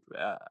 and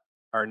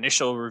our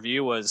initial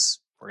review was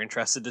we're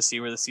interested to see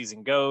where the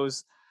season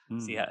goes,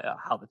 see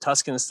how the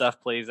Tusken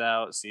stuff plays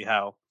out, see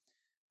how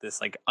this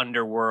like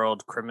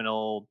underworld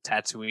criminal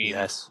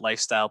Tatooine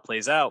lifestyle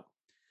plays out.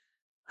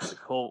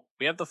 Well,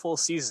 we have the full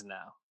season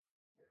now.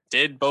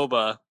 Did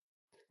Boba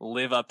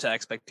live up to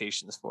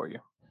expectations for you?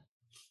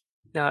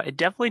 No, it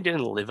definitely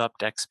didn't live up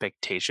to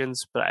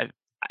expectations, but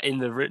in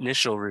the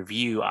initial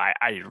review, I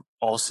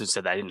also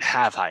said I didn't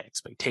have high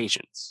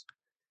expectations.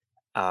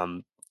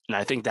 And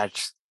I think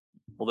that's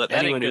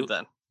that ain't good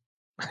then.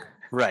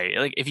 Right.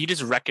 Like if you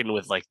just reckon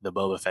with like the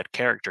Boba Fett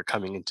character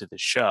coming into the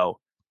show,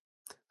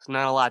 there's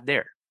not a lot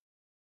there.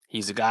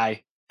 He's a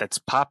guy that's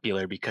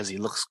popular because he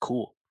looks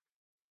cool.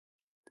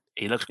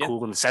 He looked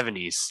cool in the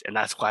 70s, and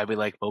that's why we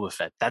like Boba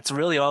Fett. That's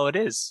really all it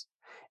is.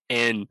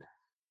 And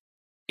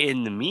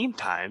in the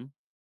meantime,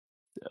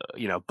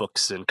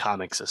 books and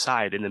comics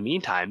aside, in the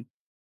meantime,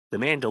 The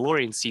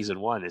Mandalorian season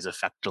 1 is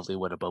effectively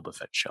what a Boba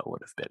Fett show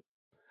would have been.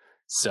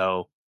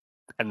 So,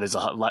 and there's a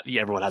lot,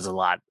 everyone has a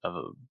lot of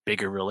a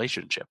bigger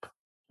relationship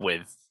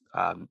with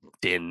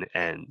Din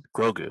and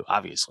Grogu,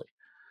 obviously.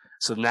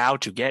 So now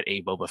to get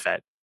a Boba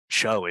Fett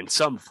show in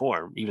some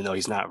form, even though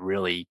he's not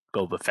really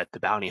Boba Fett the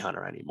bounty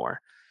hunter anymore,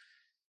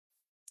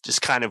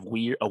 just kind of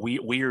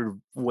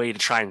weird way to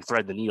try and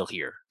thread the needle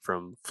here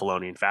from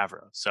Filoni and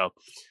Favreau. So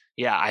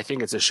yeah, I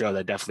think it's a show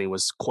that definitely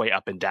was quite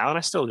up and down.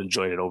 I still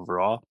enjoyed it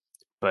overall,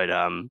 but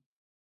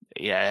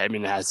yeah, I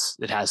mean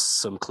it has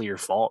some clear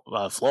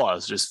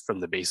flaws just from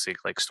the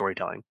basic like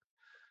storytelling.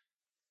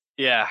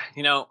 Yeah,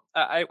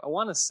 I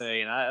want to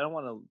say, and I don't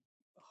want to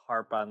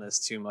harp on this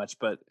too much,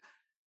 but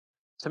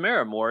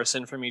Tamara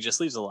Morrison for me just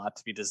leaves a lot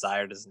to be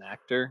desired as an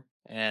actor,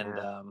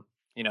 and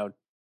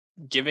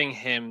giving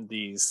him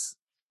these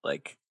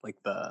like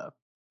the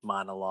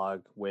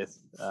monologue with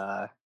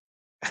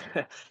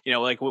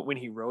like when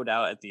he wrote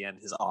out at the end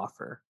his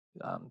offer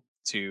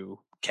to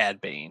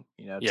Cad Bane,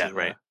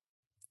 Right.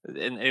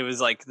 And it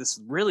was like this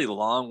really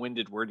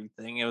long-winded wordy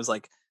thing. It was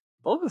like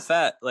Boba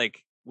Fett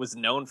like was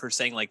known for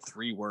saying like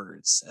 3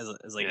 words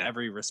as like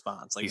every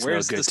response. Like, he's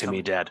where's no good this to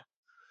me, Dad?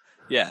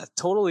 Yeah,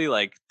 totally.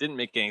 Like, didn't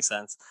make any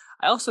sense.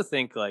 I also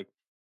think like,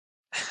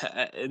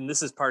 and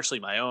this is partially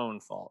my own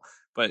fault,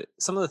 but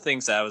some of the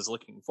things that I was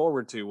looking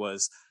forward to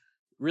was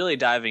really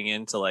diving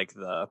into like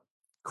the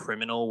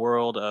criminal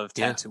world of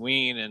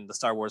Tatooine and the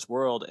Star Wars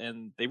world,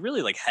 and they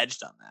really like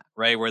hedged on that,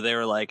 right? Where they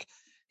were like,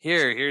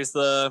 here's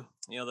the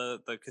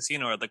the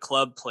casino or the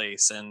club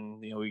place, and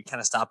we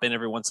kind of stop in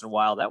every once in a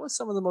while. That was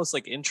some of the most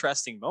like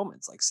interesting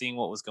moments, like seeing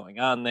what was going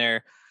on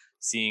there,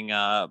 seeing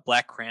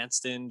Black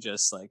Cranston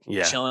just like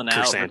chilling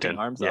out, ripping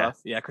arms off.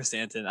 Yeah, Chris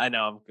Stanton. I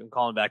know I'm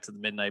calling back to the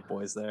Midnight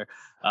Boys there,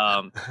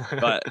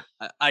 but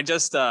I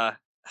just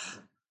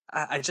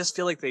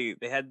feel like they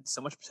had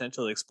so much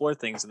potential to explore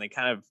things, and they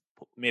kind of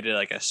made it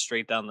like a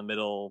straight down the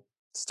middle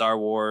Star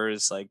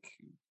Wars. Like,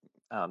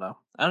 I don't know.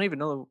 I don't even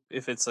know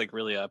if it's like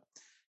really a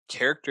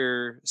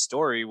character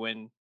story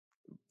when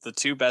the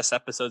 2 best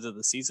episodes of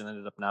the season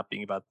ended up not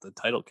being about the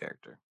title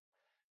character.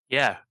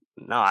 Yeah,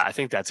 no, I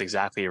think that's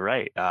exactly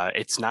right.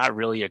 It's not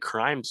really a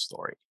crime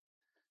story.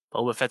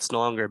 Boba Fett's no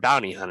longer a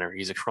bounty hunter.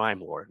 He's a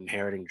crime lord,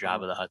 inheriting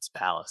Jabba the Hutt's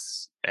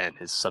palace and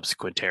his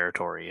subsequent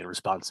territory and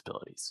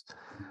responsibilities.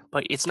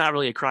 But it's not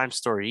really a crime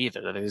story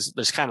either.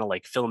 There's kind of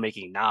like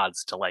filmmaking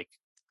nods to like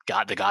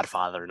The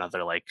Godfather and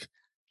other like,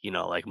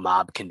 like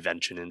mob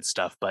convention and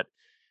stuff. But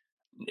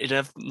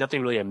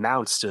nothing really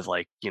amounts to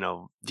like,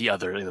 the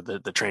other,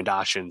 the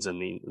Trandoshans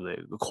and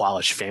the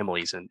Qualish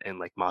families and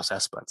like Mos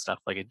Espa and stuff.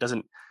 Like it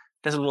doesn't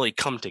really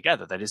come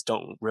together. They just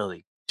don't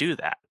really do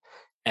that.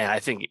 And I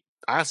think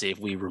honestly, if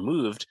we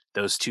removed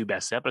those 2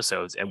 best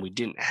episodes and we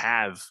didn't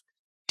have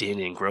Din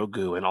and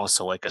Grogu and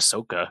also like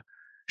Ahsoka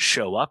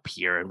show up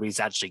here, and we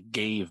actually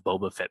gave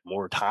Boba Fett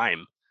more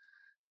time,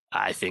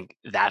 I think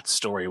that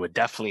story would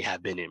definitely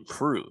have been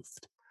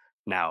improved.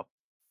 Now,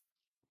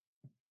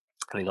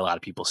 I think a lot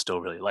of people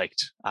still really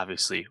liked,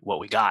 obviously, what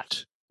we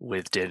got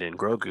with Din and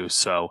Grogu.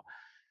 So,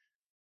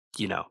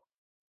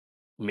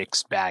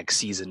 mixed bag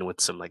season with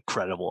some like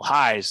credible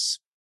highs,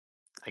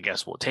 I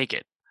guess we'll take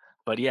it.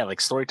 But yeah, like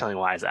storytelling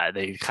wise,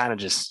 they kind of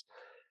just,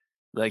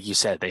 like you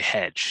said, they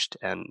hedged.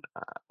 And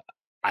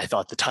I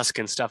thought the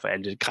Tusken stuff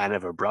ended kind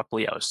of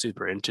abruptly. I was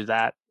super into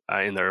that.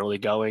 in the early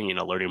going.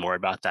 Learning more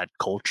about that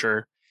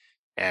culture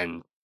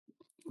and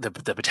the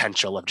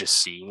potential of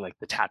just seeing like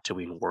the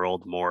Tatooine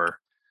world more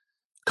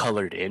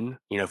colored in.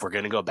 If we're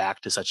going to go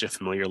back to such a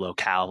familiar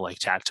locale like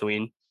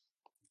Tatooine,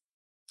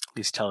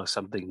 please tell us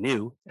something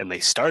new. And they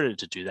started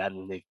to do that,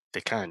 and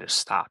they kind of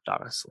stopped,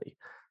 honestly.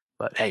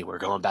 But hey, we're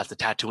going back to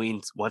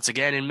Tatooine once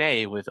again in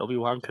May with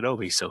Obi-Wan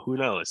Kenobi, so who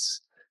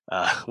knows?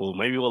 Well,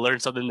 maybe we'll learn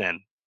something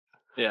then.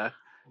 Yeah.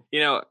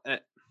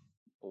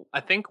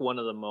 I think one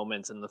of the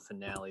moments in the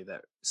finale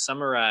that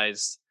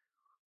summarized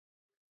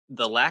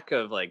the lack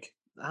of, like,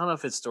 I don't know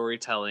if it's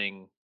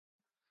storytelling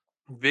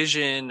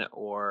vision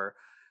or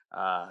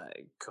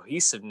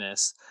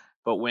cohesiveness,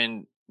 but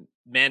when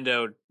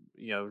Mando,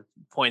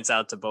 points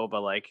out to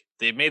Boba, like,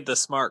 they made the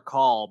smart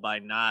call by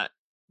not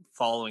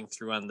following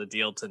through on the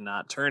deal to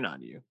not turn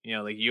on you.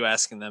 Like, you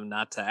asking them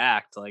not to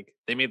act, like,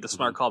 they made the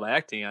smart call by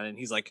acting on it. And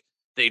he's like,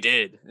 they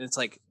did. And it's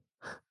like,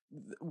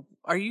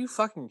 are you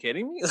fucking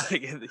kidding me?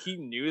 Like, he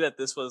knew that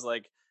this was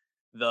like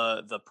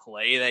the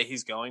play that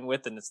he's going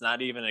with, and it's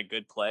not even a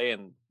good play.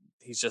 And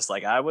he's just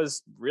like, I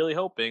was really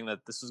hoping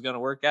that this was going to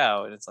work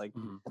out. And it's like,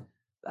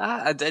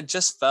 it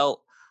just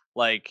felt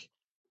like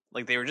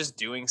they were just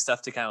doing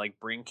stuff to kind of like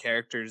bring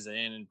characters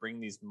in and bring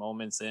these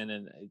moments in,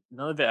 and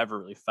none of it ever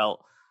really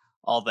felt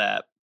all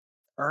that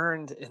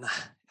earned. And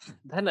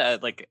then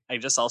like, I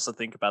just also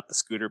think about the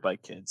scooter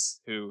bike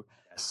kids who,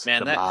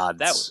 man,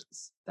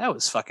 that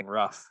was fucking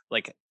rough.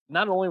 Like,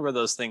 not only were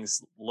those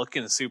things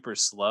looking super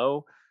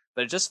slow,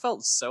 but it just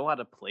felt so out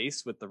of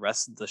place with the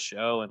rest of the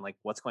show and like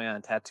what's going on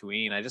in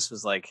Tatooine. I just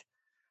was like,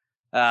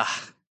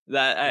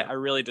 I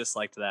really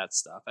disliked that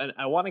stuff. And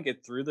I want to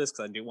get through this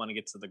because I do want to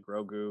get to the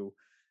Grogu,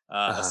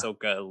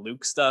 Ahsoka,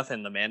 Luke stuff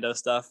and the Mando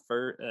stuff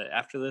for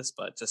after this,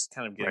 but just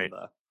kind of getting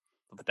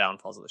the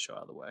downfalls of the show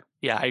out of the way.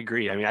 Yeah, I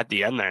agree. I mean, at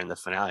the end there in the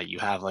finale, you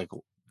have like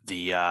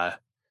the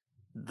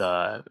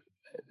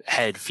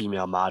head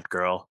female mod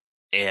girl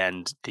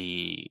and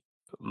the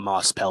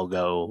Mos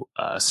Pelgo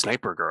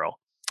sniper girl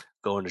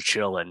going to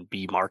chill and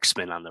be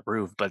marksman on the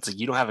roof, but it's like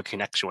you don't have a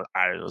connection with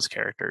either of those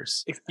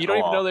characters. You don't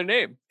even know their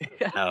name.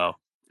 No,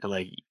 and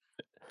like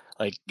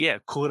yeah,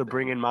 cool to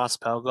bring in Mos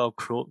Pelgo,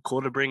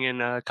 cool to bring in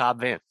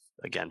Cobb Vanth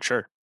again.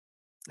 Sure,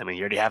 I mean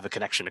you already have a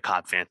connection to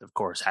Cobb Vanth, of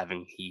course,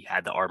 he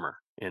had the armor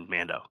in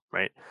Mando,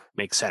 right?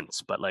 Makes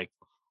sense, but like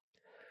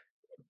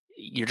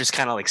you're just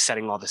kind of like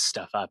setting all this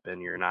stuff up,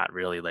 and you're not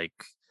really like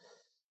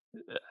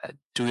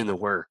doing the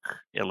work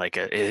in like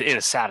in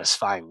a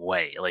satisfying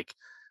way. Like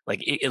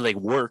it like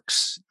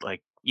works,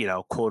 like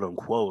quote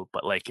unquote,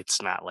 but like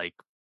it's not like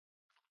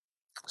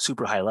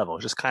super high level.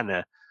 It's just kind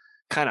of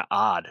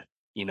odd,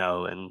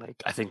 and like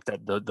I think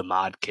that the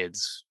mod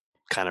kids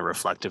kind of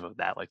reflective of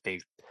that. Like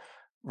they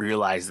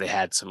realized they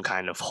had some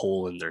kind of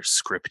hole in their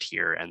script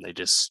here, and they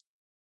just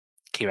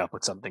came up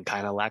with something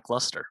kind of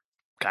lackluster,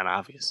 kind of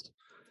obvious.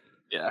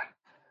 Yeah.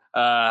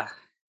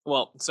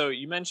 Well, so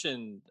you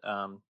mentioned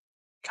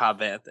Cobb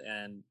Vanth,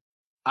 and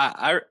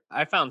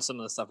I found some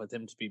of the stuff with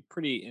him to be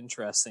pretty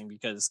interesting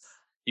because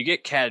you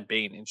get Cad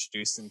Bane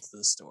introduced into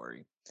the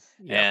story.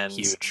 Yeah, and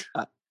huge.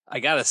 I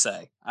gotta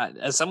say,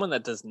 as someone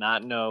that does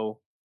not know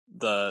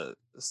the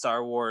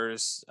Star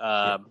Wars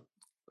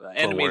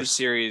animated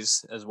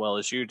series as well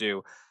as you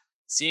do,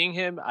 seeing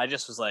him, I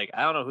just was like,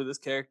 I don't know who this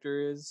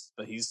character is,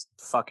 but he's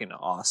fucking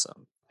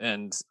awesome.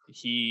 And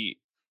he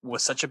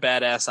was such a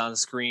badass on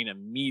screen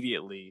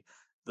immediately.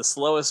 The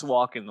slowest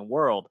walk in the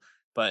world,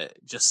 but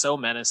just so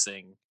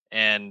menacing.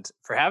 And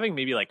for having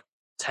maybe like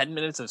 10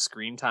 minutes of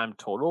screen time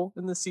total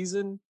in the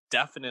season,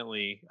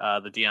 definitely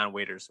the Dion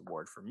Waiters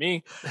Award for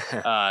me.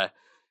 I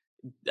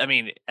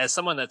mean, as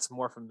someone that's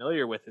more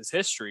familiar with his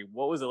history,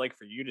 what was it like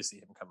for you to see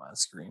him come on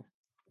screen?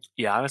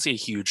 Yeah, honestly, a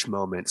huge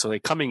moment. So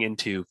like coming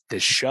into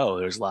this show,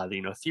 there's a lot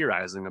of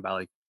theorizing about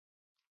like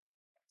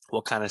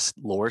what kind of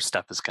lore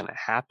stuff is going to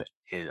happen.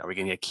 Are we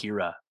going to get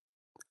Kira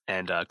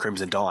and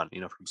Crimson Dawn,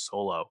 from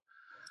Solo?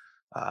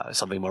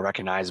 Something more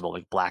recognizable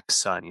like Black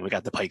Sun. We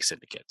got the Pike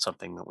Syndicate,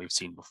 something that we've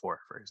seen before,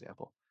 for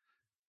example.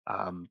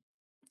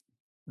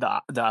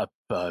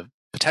 The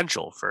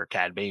potential for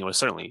Cad Bane was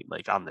certainly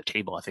like on the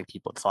table. I think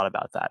people had thought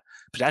about that,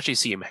 but to actually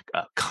see him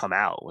come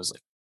out was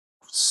like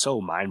so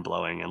mind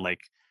blowing. And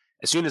like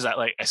as soon as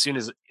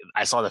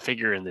I saw the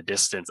figure in the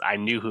distance, I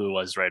knew who it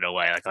was right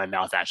away. Like my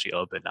mouth actually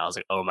opened. I was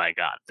like, oh my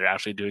god, they're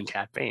actually doing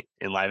Cad Bane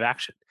in live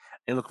action.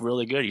 It looked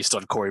really good. You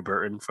still had Corey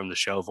Burton from the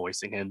show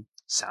voicing him.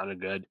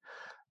 Sounded good.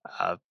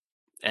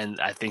 And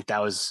I think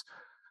that was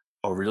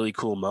a really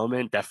cool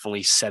moment,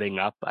 definitely setting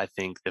up, I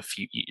think,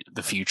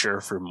 the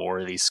future for more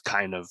of these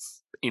kind of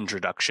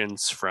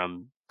introductions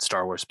from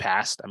Star Wars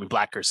past. I mean,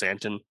 Black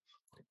Krrsantan,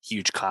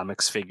 huge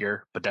comics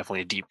figure, but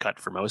definitely a deep cut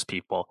for most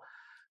people.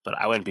 But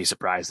I wouldn't be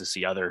surprised to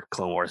see other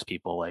Clone Wars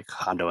people like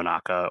Hondo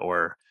Ohnaka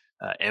or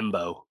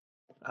Embo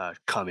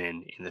come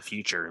in the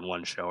future in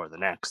one show or the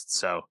next.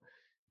 So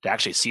to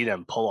actually see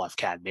them pull off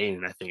Cad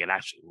Bane, I think it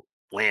actually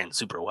lands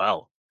super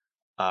well.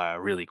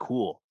 Really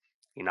cool.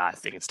 I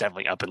think it's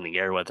definitely up in the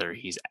air whether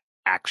he's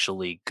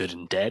actually good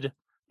and dead.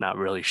 Not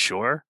really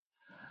sure.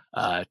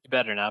 You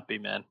better not be,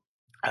 man.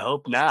 I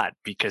hope not,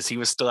 because he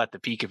was still at the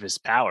peak of his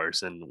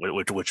powers, and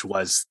which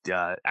was,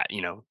 at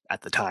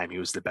the time he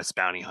was the best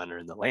bounty hunter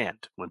in the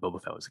land when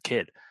Boba Fett was a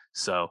kid.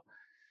 So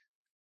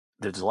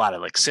there's a lot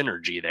of like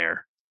synergy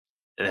there,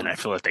 and then I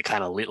feel like they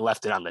kind of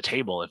left it on the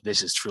table if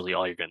this is truly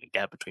all you're going to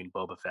get between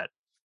Boba Fett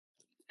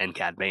and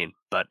Cad Bane.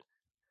 But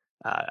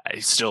I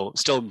still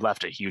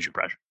left a huge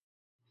impression.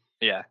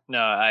 Yeah, no,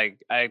 I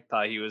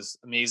thought he was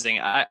amazing.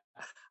 I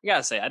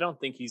gotta say, I don't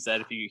think he's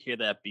dead. If you hear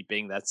that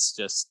beeping, that's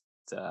just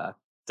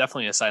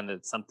definitely a sign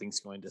that something's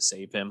going to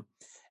save him.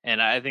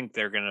 And I think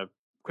they're gonna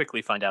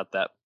quickly find out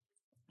that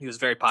he was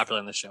very popular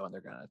in the show, and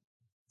they're gonna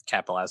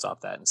capitalize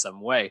off that in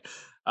some way.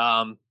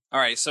 All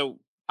right, so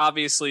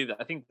obviously,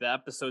 I think the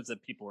episodes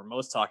that people were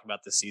most talking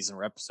about this season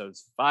were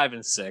episodes 5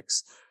 and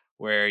 6,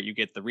 where you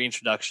get the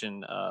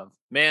reintroduction of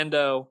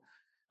Mando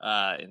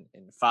in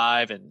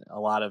 5, and a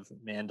lot of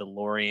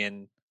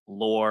Mandalorian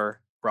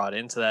lore brought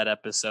into that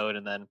episode,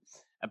 and then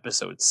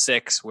episode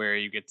 6, where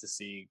you get to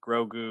see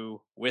Grogu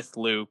with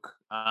Luke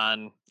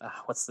on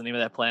what's the name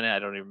of that planet? I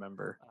don't even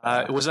remember.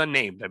 It was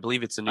unnamed. I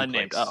believe it's a new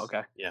unnamed. place. Oh,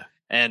 okay. Yeah.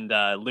 And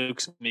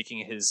Luke's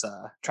making his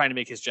trying to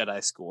make his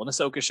Jedi school, and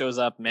Ahsoka shows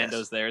up.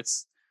 Mando's there.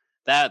 It's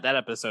that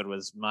episode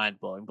was mind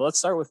blowing. But let's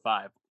start with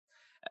 5.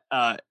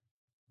 The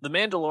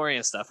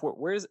Mandalorian stuff.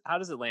 Where's how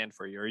does it land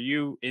for you? Are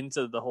you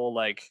into the whole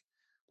like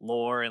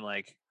lore, and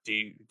like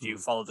do you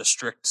follow the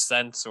strict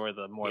sense or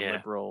the more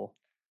liberal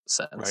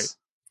sense? Right.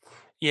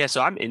 Yeah,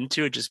 so I'm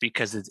into it just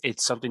because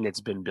it's something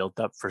that's been built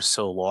up for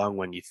so long.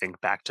 When you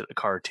think back to the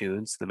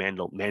cartoons, the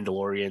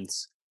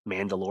Mandalorians,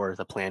 Mandalore,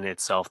 the planet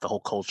itself, the whole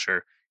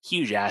culture,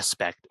 huge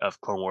aspect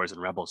of Clone Wars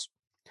and Rebels.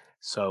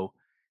 So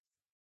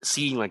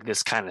seeing like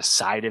this kind of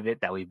side of it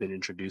that we've been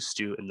introduced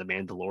to in the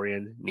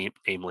Mandalorian,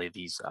 namely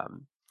these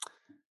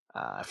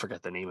I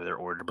forgot the name of their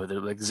order, but they're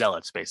like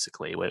zealots,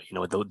 basically.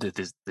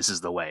 This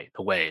is the way,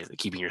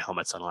 keeping your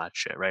helmets on, all that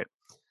shit, right?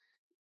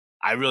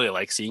 I really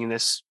like seeing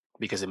this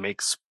because it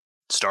makes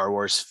Star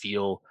Wars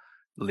feel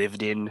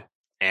lived in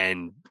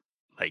and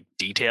like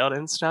detailed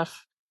and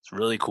stuff. It's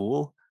really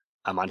cool.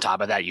 On top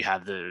of that, you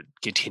have the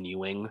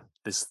continuing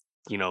this,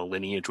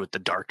 lineage with the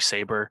dark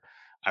saber.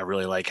 I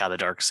really like how the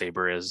dark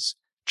saber is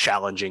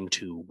challenging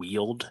to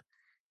wield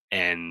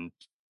and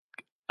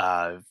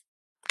kind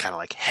of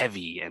like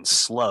heavy and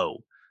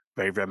slow,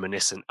 very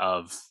reminiscent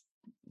of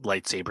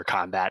lightsaber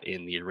combat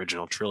in the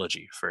original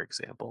trilogy, for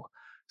example.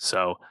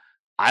 So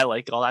I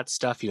like all that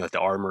stuff, like the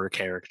armor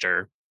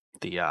character,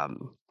 the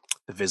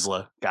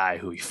Vizsla guy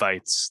who he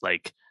fights.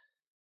 Like,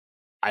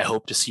 I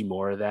hope to see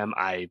more of them.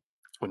 I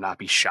would not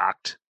be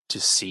shocked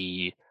to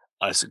see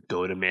us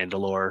go to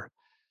Mandalore,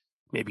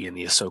 maybe in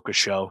the Ahsoka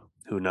show.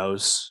 Who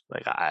knows?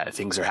 Like,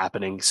 things are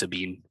happening.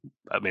 Sabine,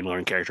 a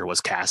Mandalorian character,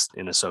 was cast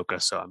in Ahsoka,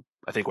 so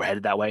I think we're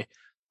headed that way.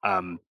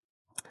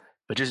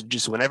 But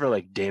just whenever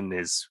like Din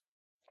is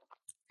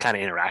kind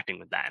of interacting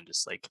with that and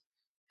just like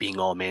being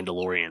all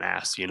Mandalorian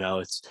ass,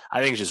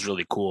 I think it's just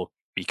really cool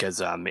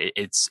because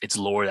it's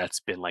lore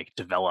that's been like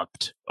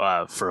developed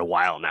for a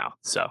while now.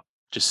 So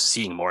just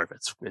seeing more of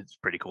it's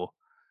pretty cool.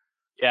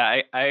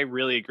 Yeah, I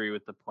really agree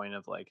with the point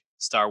of like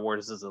Star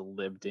Wars is a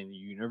lived in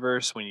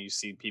universe when you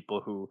see people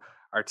who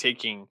are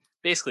taking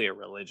basically a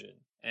religion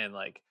and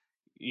like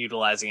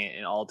utilizing it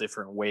in all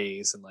different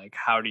ways, and like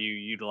how do you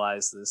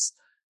utilize this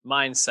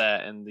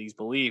mindset and these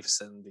beliefs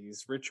and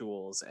these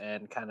rituals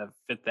and kind of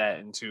fit that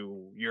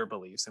into your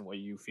beliefs and what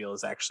you feel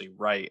is actually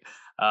right.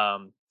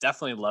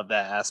 Definitely love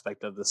that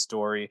aspect of the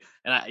story.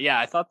 And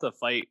I thought the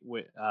fight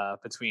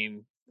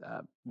between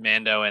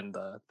Mando and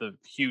the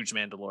huge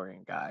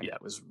Mandalorian guy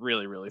was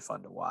really, really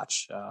fun to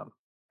watch.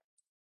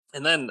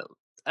 And then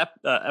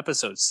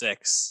episode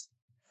 6,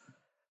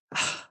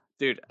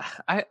 dude,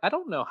 I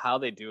don't know how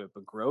they do it,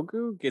 but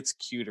Grogu gets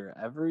cuter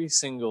every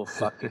single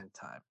fucking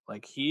time.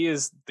 Like, he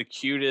is the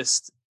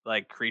cutest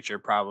like creature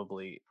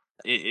probably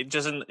it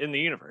just in the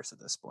universe at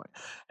this point.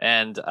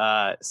 And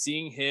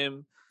seeing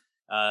him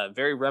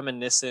very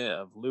reminiscent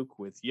of Luke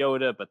with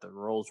Yoda, but the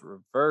roles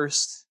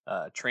reversed,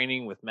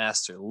 training with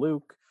Master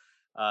Luke,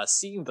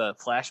 seeing the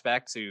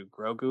flashback to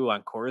Grogu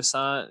on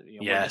Coruscant,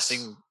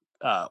 witnessing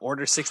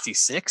Order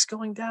 66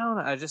 going down.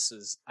 I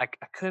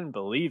couldn't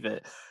believe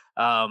it.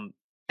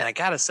 And I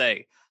gotta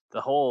say,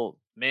 the whole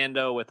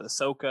Mando with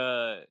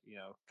Ahsoka,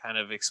 kind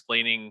of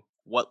explaining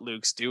what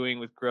Luke's doing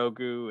with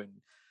Grogu, and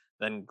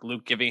then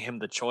Luke giving him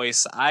the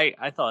choice.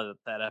 I thought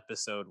that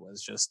episode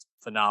was just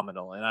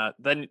phenomenal. And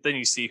then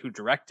you see who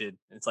directed.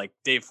 It's like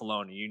Dave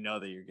Filoni. You know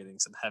that you're getting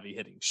some heavy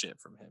hitting shit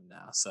from him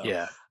now.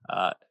 So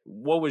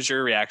what was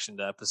your reaction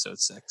to episode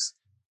 6?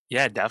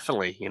 Yeah,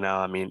 definitely.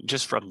 I mean,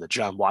 just from the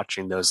jump,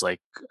 watching those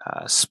like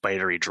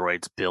spidery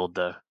droids build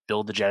the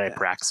Jedi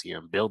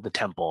Praxium, build the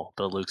temple,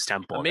 build Luke's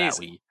temple.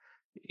 Amazing. That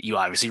you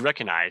obviously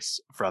recognize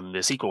from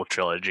the sequel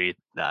trilogy.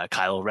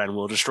 Kylo Ren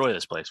will destroy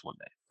this place one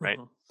day, right?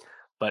 Mm-hmm.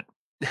 But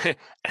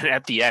and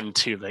at the end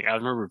too, like I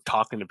remember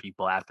talking to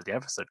people after the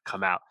episode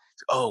come out.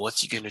 Oh,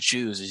 what's he gonna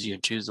choose? Is he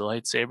gonna choose the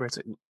lightsaber? It's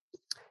like,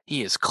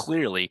 he is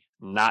clearly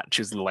not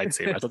choosing the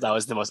lightsaber. I thought that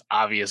was the most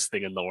obvious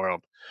thing in the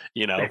world,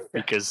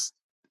 because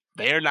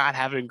they are not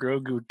having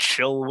Grogu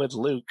chill with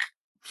Luke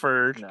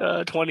for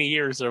No. 20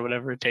 years or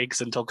whatever it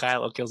takes until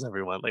Kylo kills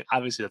everyone. Like,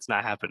 obviously that's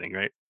not happening,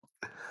 right?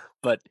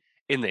 But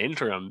in the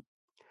interim,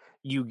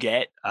 you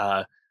get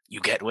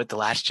what the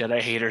Last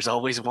Jedi haters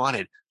always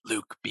wanted: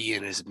 Luke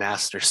being his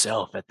master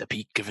self at the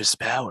peak of his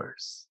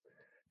powers.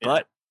 Yeah.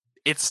 But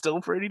it's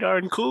still pretty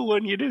darn cool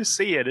when you do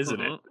see it,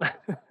 isn't it?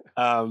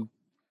 I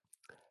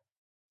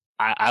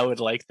would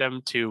like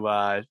them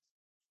to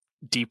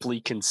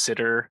deeply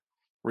consider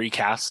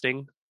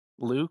recasting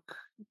Luke,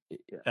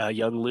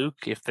 young Luke,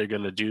 if they're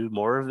going to do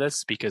more of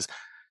this, because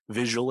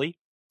visually,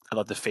 I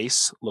thought the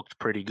face looked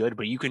pretty good,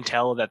 but you can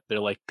tell that they're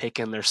like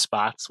picking their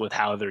spots with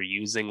how they're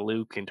using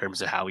Luke in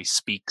terms of how he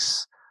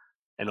speaks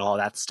and all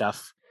that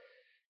stuff.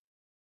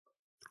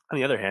 On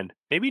the other hand,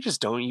 maybe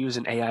just don't use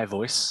an AI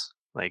voice.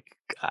 Like,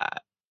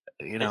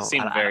 It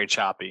seemed very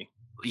choppy.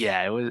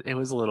 Yeah, it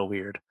was a little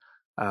weird,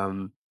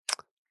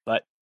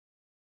 but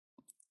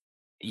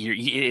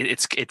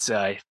it's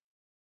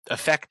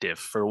effective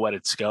for what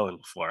it's going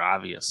for.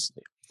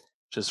 Obviously,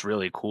 just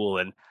really cool,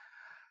 and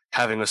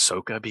having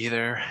Ahsoka be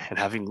there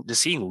and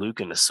seeing Luke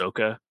and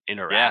Ahsoka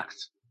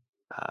interact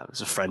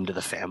as a friend to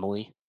the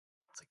family.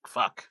 It's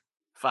like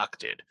fuck,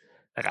 dude.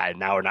 Like I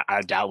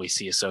doubt we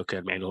see Ahsoka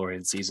in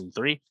Mandalorian season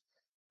 3.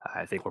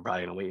 I think we're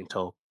probably gonna wait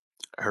until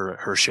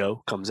her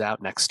show comes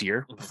out next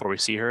year before we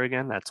see her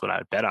again. That's what I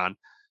would bet on.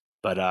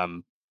 But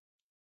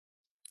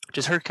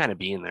just her kind of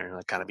being there,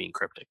 like kind of being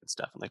cryptic and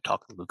stuff, and like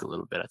talking to Luke a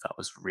little bit, I thought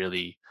was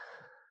really,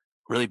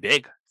 really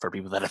big for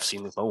people that have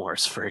seen the Clone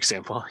Wars, for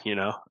example.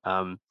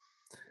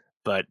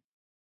 But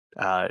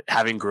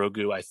having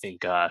Grogu, I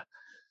think, to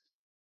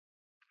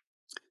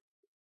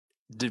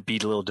be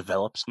a little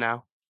developed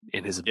now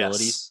in his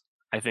abilities,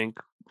 I think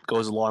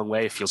goes a long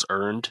way. It feels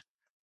earned.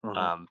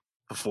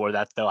 Before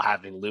that, though,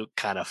 having Luke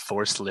kind of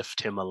force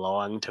lift him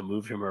along to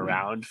move him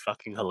around,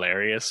 fucking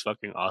hilarious,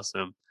 fucking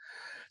awesome.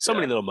 So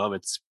many little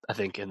moments, I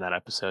think, in that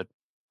episode.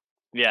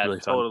 Yeah,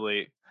 really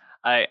totally.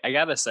 I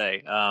gotta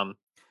say,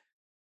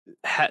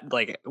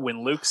 like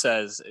when Luke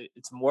says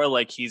it's more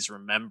like he's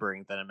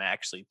remembering than I'm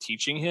actually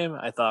teaching him,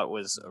 I thought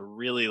was a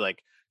really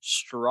like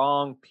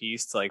strong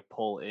piece to like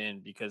pull in,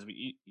 because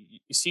you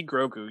see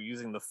Grogu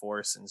using the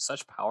Force in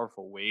such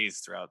powerful ways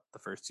throughout the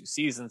first 2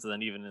 seasons, and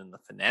then even in the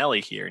finale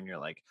here, and you're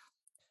like,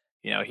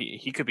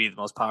 he could be the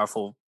most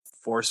powerful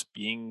Force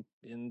being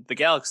in the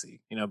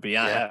galaxy,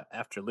 beyond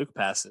after Luke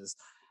passes.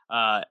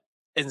 And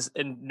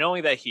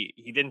knowing that he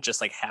didn't just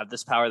like have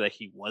this power, that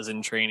he was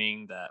in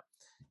training, that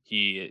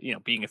he,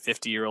 being a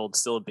 50-year-old,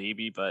 still a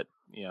baby, but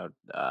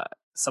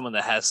someone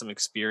that has some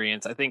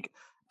experience, I think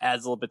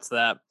adds a little bit to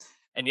that.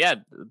 And yeah,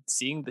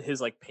 seeing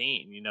his like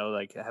pain,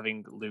 like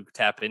having Luke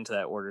tap into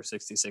that Order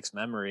 66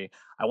 memory,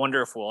 I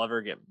wonder if we'll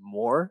ever get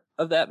more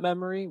of that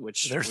memory.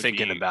 Which they're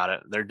thinking about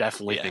it. They're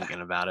definitely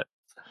thinking about it.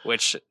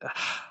 Which,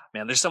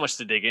 man, there's so much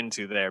to dig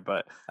into there,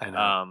 but I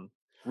know.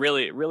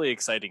 Really, really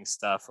exciting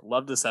stuff.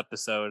 Love this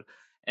episode.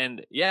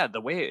 And yeah, the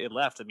way it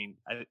left, I mean,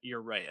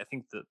 you're right. I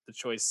think the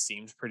choice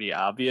seems pretty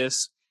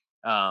obvious.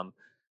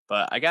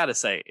 But I got to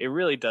say, it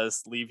really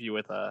does leave you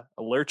with a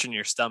lurch in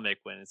your stomach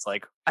when it's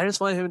like, I just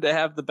want him to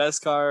have the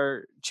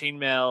Beskar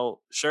chainmail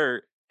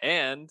shirt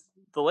and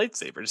the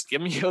lightsaber. Just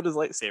give me Yoda's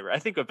lightsaber. I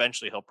think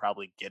eventually he'll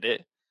probably get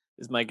it,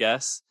 is my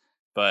guess.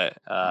 But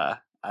I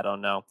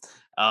don't know.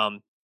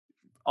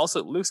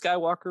 Also, Luke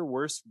Skywalker,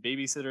 worst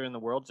babysitter in the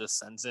world, just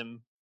sends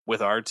him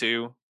with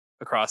R2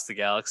 across the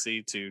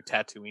galaxy to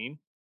Tatooine.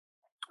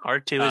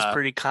 R2 is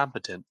pretty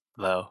competent,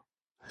 though,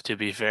 to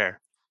be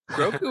fair.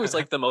 Grogu is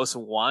like the most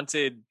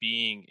wanted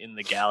being in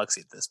the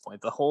galaxy at this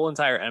point. The whole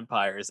entire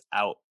Empire is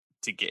out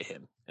to get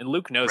him. And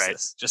Luke knows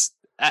this. Just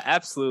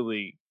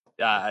absolutely.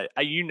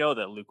 You know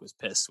that Luke was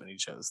pissed when he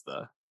chose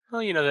the... Well,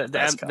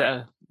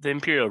 the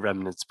Imperial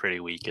remnant's pretty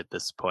weak at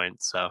this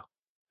point, so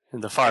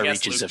in the far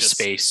reaches of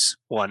space,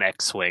 one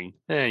X-wing,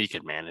 you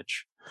can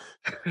manage.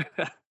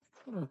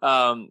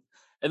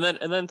 And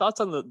then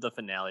thoughts on the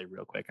finale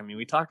real quick. I mean,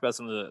 we talked about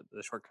some of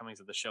the shortcomings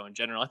of the show in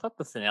general. I thought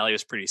the finale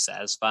was pretty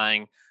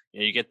satisfying.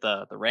 You get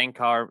the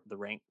Rancor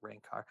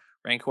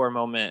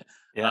moment.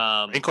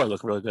 Yeah, Rancor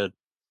looked really good.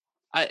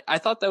 I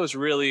thought that was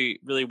really,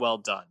 really well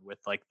done with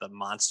like the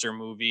monster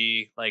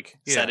movie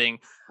setting.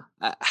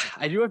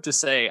 I do have to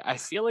say, I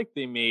feel like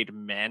they made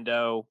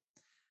Mando,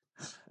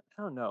 I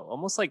don't know,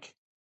 almost like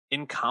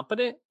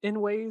incompetent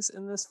in ways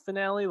in this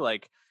finale.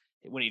 Like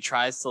when he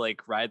tries to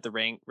like ride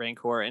the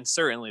Rancor, and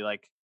certainly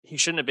like he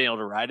shouldn't have been able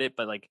to ride it,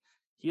 but like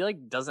he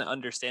like doesn't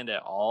understand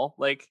at all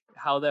like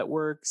how that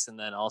works. And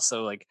then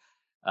also like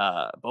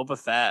Boba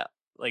Fett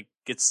like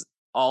gets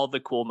all the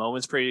cool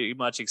moments pretty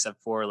much,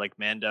 except for like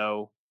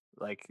Mando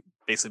like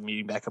basically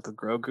meeting back up with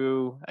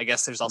Grogu. I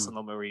guess there's also a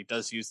moment where he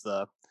does use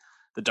the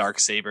dark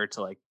saber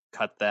to like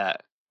cut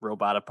that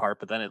robot apart,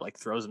 but then it like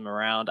throws him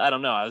around. I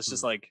don't know. I was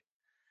just like,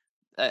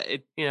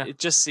 it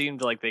just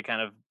seemed like they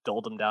kind of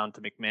doled him down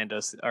to make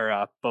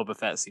Boba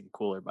Fett seem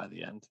cooler by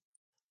the end.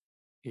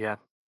 Yeah,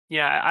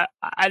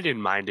 I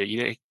didn't mind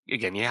it.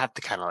 Again, you have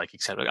to kind of like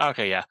accept, like,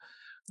 okay, yeah,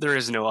 there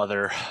is no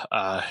other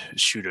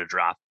shooter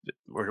drop.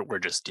 We're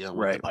just dealing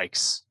with the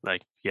Pikes.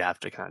 Like you have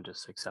to kind of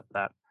just accept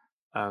that.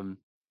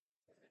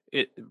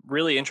 it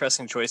really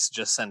interesting choice to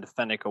just send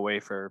Fennec away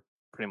for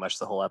pretty much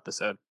the whole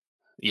episode.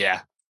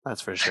 Yeah,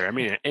 that's for sure. I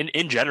mean,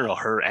 in general,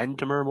 her and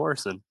Tamara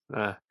Morrison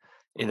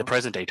in the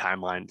present day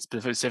timeline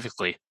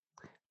specifically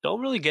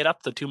don't really get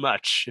up to too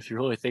much if you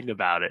really think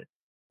about it.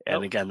 And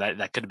Nope. again,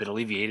 that could have been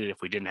alleviated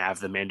if we didn't have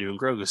the Mandu and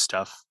Grogu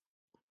stuff.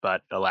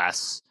 But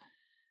alas,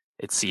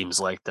 it seems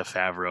like the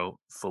Favreau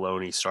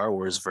Filoni Star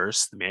Wars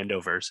verse, the Mando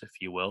verse, if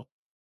you will,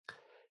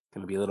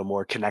 going to be a little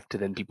more connected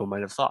than people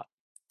might have thought.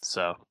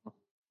 So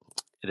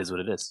it is what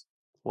it is.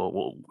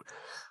 Well,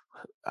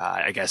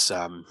 I guess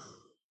it'll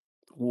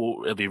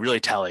be really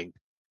telling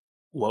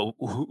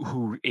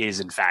who is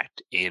in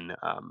fact in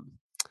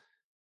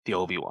the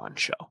Obi-Wan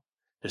show.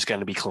 There's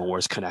going to be Clone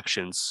Wars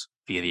connections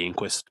via the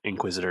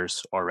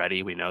Inquisitors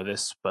already. We know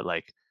this, but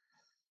like,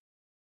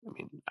 I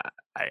mean,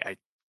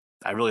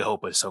 I really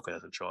hope Ahsoka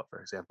doesn't show up, for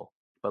example.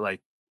 But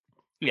like,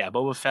 yeah,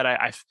 Boba Fett,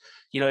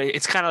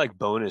 it's kind of like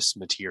bonus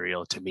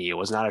material to me. It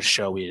was not a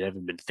show we had ever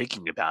been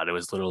thinking about. It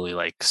was literally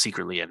like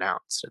secretly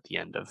announced at the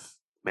end of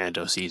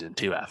Mando season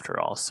 2, after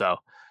all. So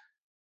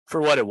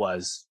for what it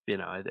was,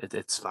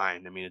 it's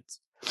fine. I mean,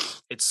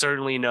 it's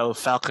certainly no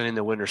Falcon and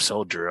the Winter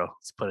Soldier.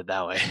 Let's put it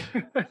that way.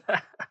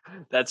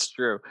 That's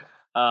true.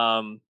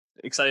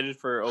 Excited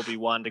for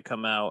Obi-Wan to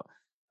come out.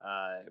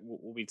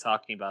 We'll be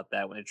talking about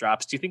that when it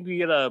drops. Do you think we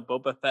get a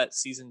Boba Fett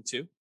season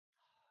 2?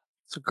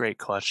 It's a great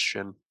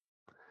question,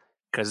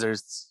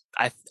 because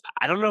I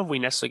don't know if we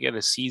necessarily get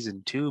a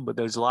season 2, but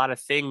there's a lot of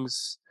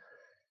things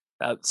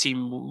that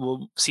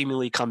will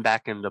seemingly come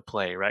back into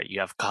play, right? You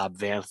have Cobb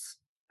Vanth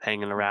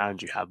hanging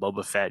around, you have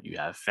Boba Fett, you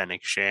have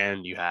Fennec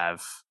Shand, you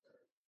have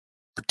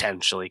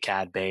potentially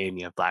Cad Bane,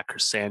 you have Black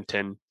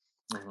Chrysanthemum.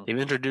 They've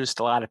introduced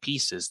a lot of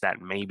pieces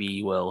that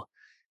maybe will,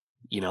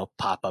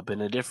 pop up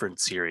in a different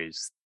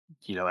series,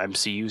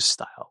 MCU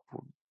style.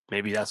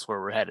 Maybe that's where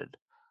we're headed.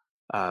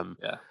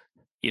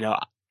 Yeah.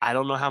 I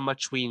don't know how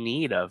much we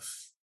need of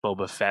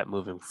Boba Fett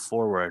moving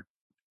forward,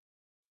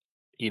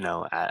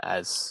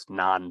 as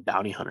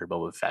non-bounty hunter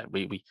Boba Fett.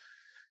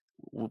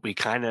 We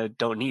kind of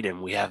don't need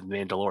him. We have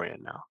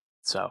Mandalorian now.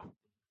 So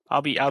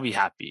I'll be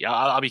happy.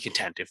 I'll be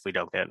content if we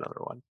don't get another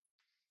one.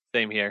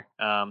 Same here.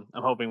 I'm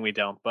hoping we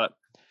don't, but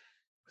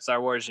Star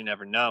Wars, you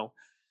never know.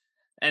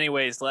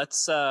 Anyways,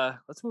 let's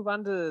move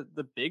on to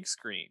the big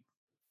screen,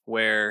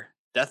 where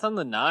Death on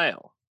the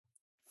Nile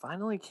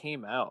finally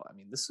came out. I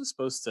mean, was this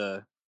supposed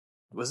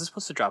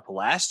to drop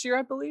last year,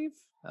 I believe?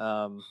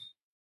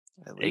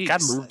 It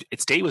got moved.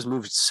 Its date was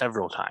moved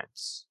several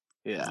times.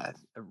 Yeah,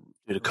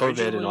 due to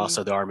COVID and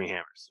also the Armie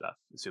Hammer stuff,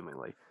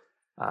 assumingly.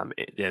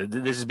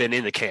 This has been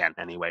in the can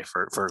anyway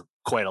for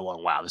quite a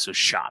long while. This was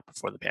shot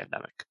before the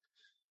pandemic.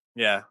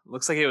 Yeah,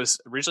 looks like it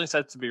was originally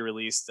set to be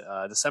released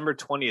December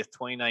 20th,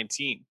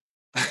 2019.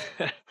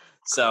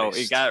 So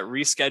It got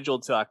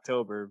rescheduled to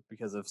October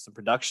because of some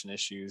production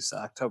issues,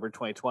 October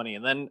 2020.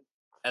 And then,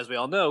 as we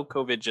all know,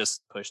 COVID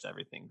just pushed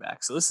everything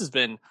back. So this has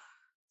been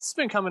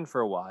coming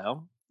for a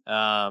while.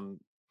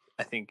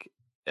 I think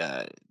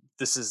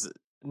this is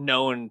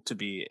known to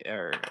be,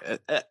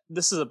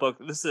 this is a book.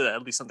 This is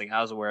at least something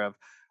I was aware of.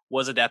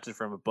 Was adapted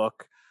from a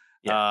book.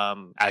 Yeah,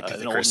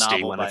 Agatha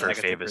Christie, one of her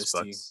favorite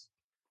books.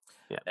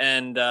 Yeah,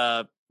 and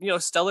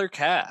stellar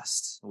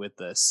cast with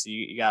this.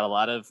 You got a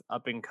lot of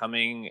up and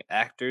coming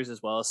actors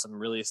as well as some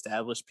really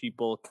established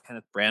people.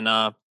 Kenneth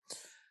Branagh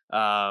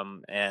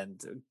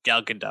and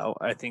Gal Gadot,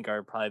 I think,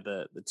 are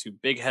probably the two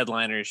big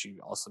headliners.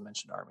 You also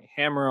mentioned Armie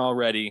Hammer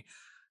already.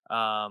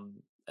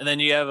 And then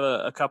you have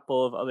a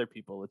couple of other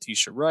people,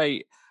 Letitia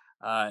Wright.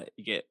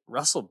 You get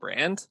Russell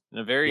Brand in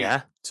a very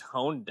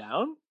toned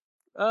down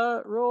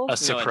role. A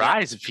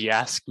surprise, if you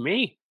ask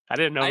me. I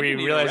didn't know we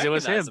realized it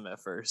was him at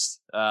first.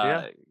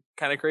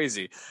 Kind of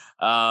crazy.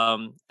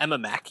 Emma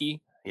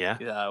Mackey.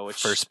 Which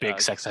first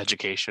big sex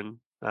education,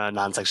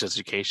 non-sex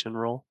education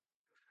role.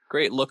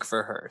 Great look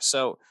for her.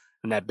 So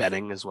Annette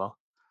Bening as well.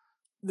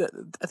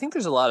 I think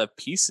there's a lot of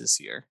pieces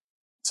here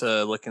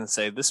to look and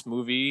say this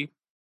movie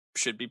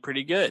should be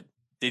pretty good.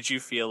 Did you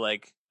feel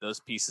like those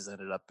pieces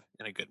ended up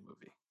in a good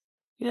movie?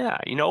 Yeah,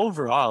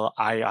 overall,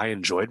 I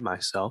enjoyed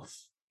myself.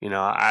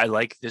 I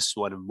like this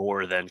one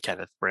more than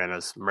Kenneth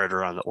Branagh's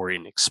Murder on the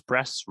Orient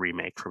Express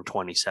remake from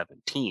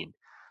 2017.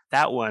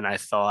 That one I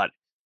thought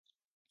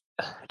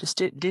just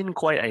didn't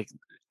quite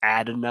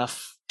add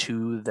enough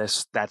to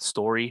that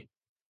story.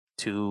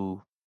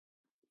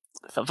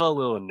 I felt a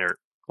little inert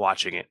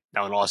watching it.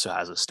 That one also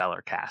has a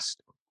stellar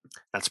cast.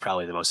 That's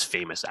probably the most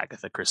famous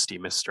Agatha Christie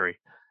mystery.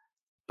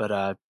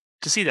 But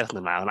to see Death on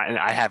the Nile, and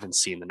I haven't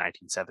seen the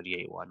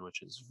 1978 one,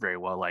 which is very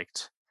well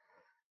liked.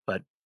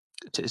 But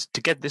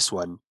to get this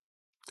one,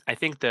 I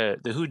think the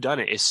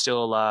whodunit is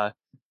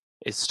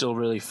still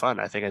really fun.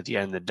 I think at the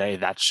end of the day,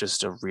 that's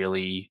just a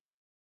really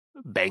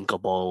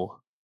bankable,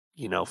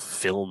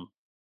 film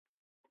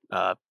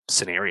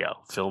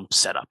scenario, film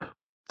setup.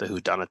 The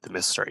whodunit, the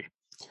mystery,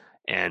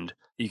 and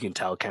you can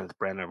tell Kenneth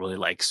Branagh really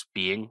likes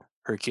being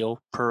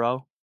Hercule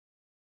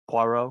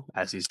Poirot,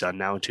 as he's done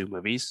now in 2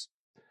 movies.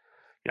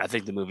 I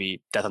think the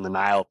movie Death on the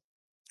Nile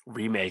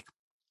remake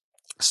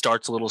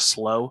starts a little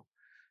slow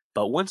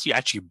But once you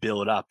actually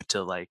build up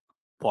to like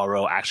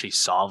Poirot actually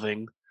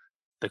solving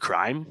the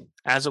crime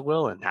as it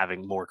will and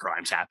having more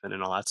crimes happen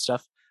and all that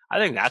stuff, I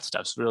think that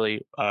stuff's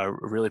really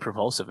really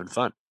propulsive and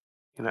fun.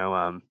 You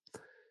know,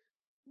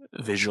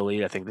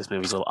 visually, I think this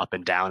movie's a little up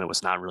and down. It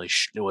was not really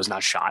it was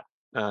not shot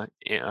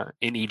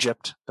in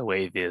Egypt the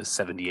way the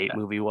 '78 Yeah.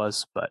 movie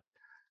was, but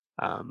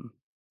um,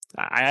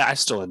 I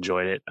still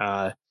enjoyed it.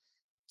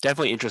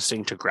 Definitely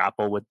interesting to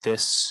grapple with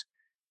this,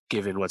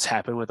 given what's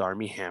happened with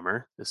Army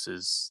Hammer. This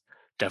is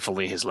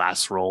definitely his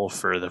last role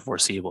for the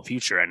foreseeable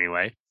future,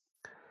 anyway.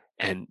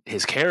 And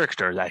his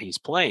character that he's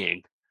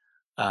playing,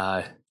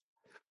 uh,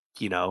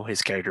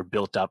 his character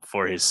built up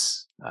for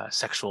his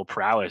sexual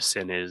prowess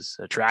and his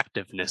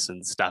attractiveness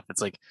and stuff.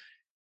 It's like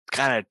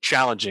kind of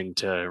challenging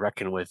to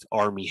reckon with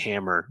Army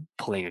Hammer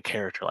playing a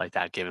character like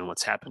that, given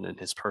what's happened in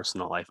his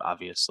personal life,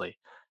 obviously.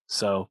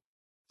 So,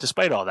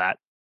 despite all that,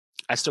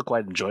 I still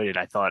quite enjoyed it.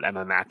 I thought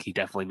Emma Mackey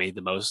definitely made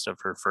the most of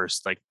her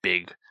first like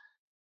big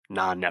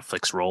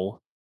non-Netflix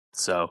role.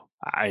 So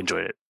I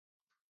enjoyed it.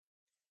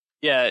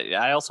 Yeah,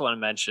 I also want to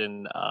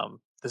mention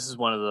this is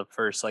one of the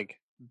first like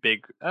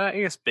big, I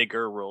guess,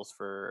 bigger roles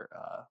for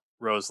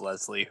Rose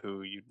Leslie,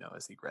 who you know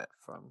as Ygritte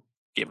from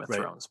Game of Right.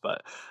 Thrones.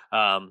 But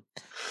um,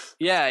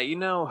 yeah,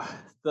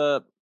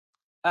 the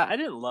I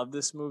didn't love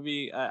this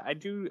movie. I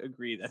do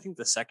agree. I think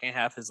the second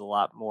half is a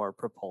lot more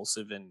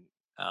propulsive and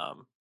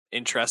um,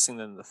 interesting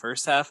than the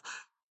first half.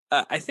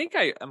 I think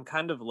I'm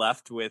kind of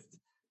left with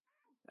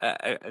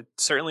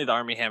certainly the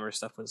Army Hammer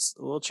stuff was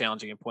a little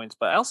challenging at points,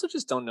 but I also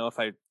just don't know if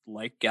I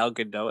like Gal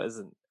Gadot as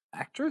an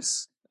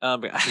actress. She's I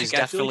feel like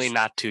definitely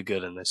not too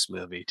good in this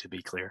movie, to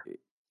be clear.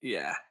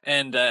 yeah,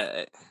 and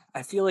I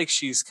feel like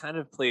she's kind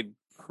of played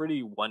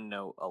pretty one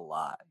note a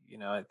lot.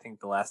 I think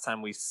the last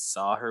time we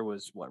saw her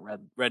was what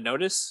Red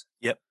Notice.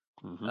 Yep.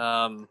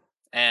 Hmm.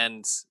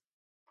 And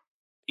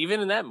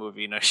even in that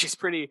movie, she's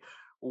pretty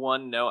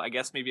one note. I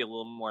guess maybe a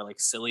little more like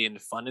silly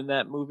and fun in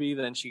that movie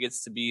than she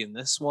gets to be in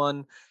this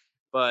one.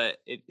 But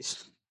it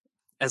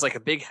as like a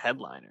big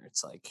headliner,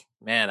 it's like,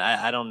 man,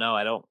 I don't know.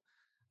 I don't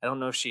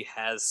know if she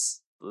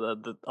has a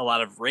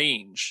lot of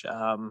range.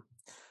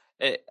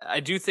 I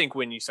do think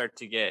when you start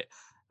to get,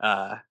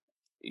 uh,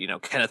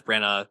 Kenneth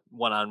Branagh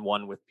one on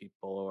one with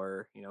people,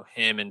 or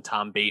him and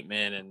Tom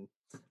Bateman and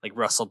like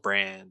Russell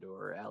Brand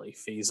or Ali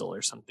Faisal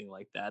or something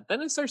like that,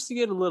 then it starts to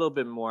get a little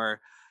bit more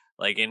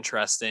like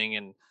interesting.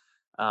 And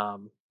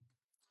um,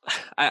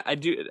 I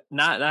do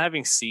not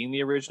having seen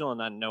the original and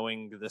not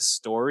knowing the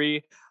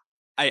story.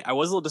 I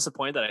was a little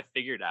disappointed that I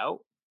figured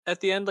out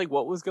at the end like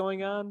what was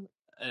going on,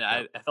 and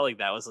Yep. I felt like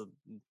that was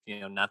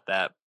not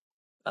that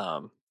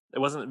it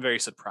wasn't very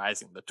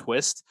surprising, the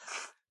twist.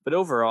 But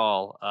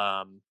overall,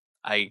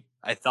 I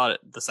thought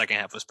the second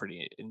half was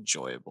pretty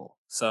enjoyable.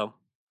 So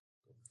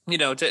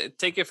to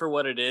take it for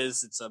what it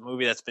is, it's a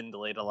movie that's been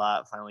delayed a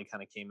lot. Finally,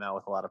 kind of came out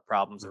with a lot of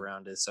problems Mhm.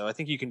 around it. So I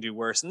think you can do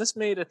worse. And this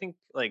made, I think,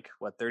 like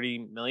what 30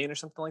 million or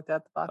something like that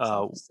at the box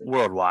office.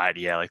 Worldwide,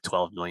 yeah, like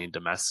 12 million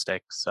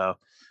domestic. So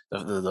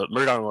the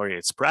Murder on the Orient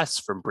Express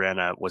from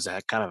Branagh was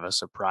a kind of a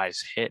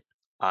surprise hit.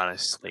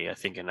 Honestly, I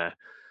think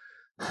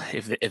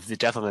if the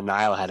Death on the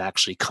Nile had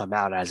actually come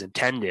out as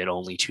intended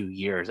only 2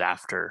 years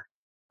after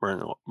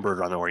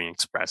Murder on the Orient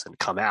Express and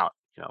come out,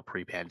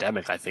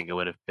 pre-pandemic, I think it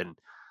would have been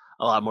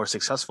a lot more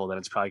successful than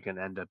it's probably going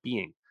to end up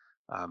being.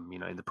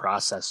 In the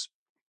process,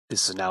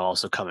 this is now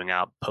also coming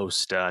out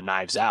post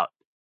Knives Out.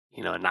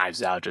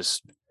 Knives Out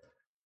just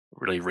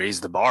really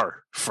raised the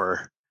bar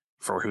for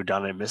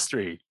whodunit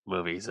mystery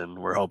movies, and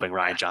we're hoping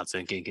Ryan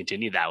Johnson can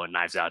continue that with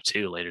Knives Out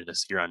 2 later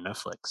this year on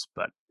Netflix.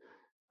 But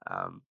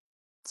um,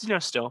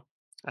 still,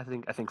 I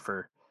think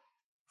for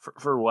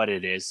what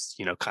it is,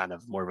 kind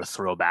of more of a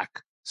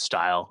throwback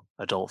style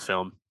adult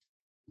film.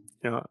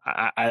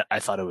 I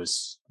thought it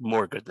was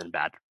more good than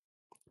bad.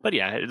 But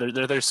yeah,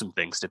 there's some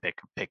things to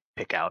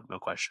pick out, no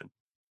question.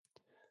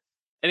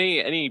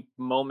 Any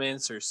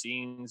moments or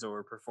scenes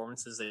or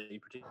performances that you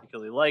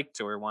particularly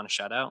liked or want to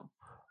shout out?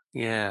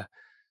 Yeah,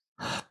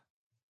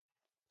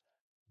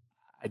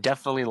 I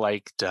definitely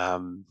liked a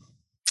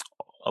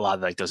lot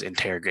of like those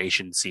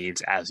interrogation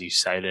scenes, as you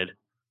cited,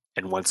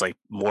 and once like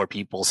more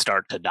people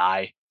start to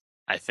die,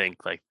 I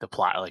think like the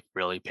plot like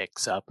really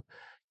picks up,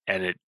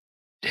 and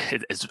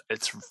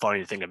it's funny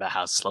to think about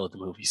how slow the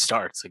movie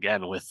starts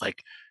again with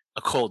like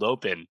a cold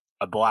open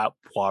about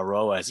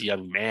Poirot as a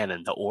young man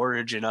and the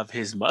origin of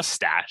his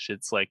mustache.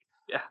 It's like,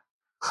 Yeah.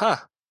 huh,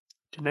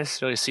 didn't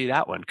necessarily see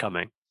that one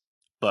coming.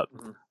 But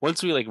Mhm.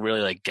 once we like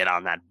really like get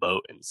on that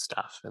boat and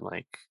stuff, and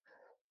like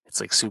it's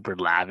like super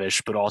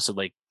lavish, but also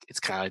like it's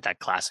kind of like that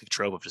classic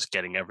trope of just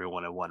getting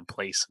everyone in one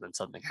place and then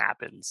something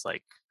happens.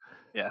 Like,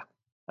 Yeah.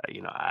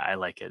 I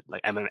like it.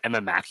 Like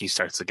Emma Mackey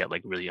starts to get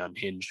like really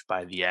unhinged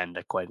by the end.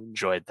 I quite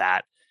enjoyed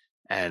that,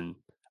 and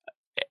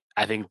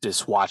I think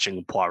just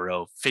watching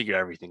Poirot figure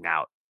everything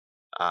out,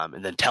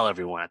 and then tell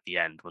everyone at the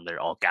end when they're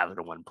all gathered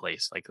in one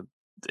place, like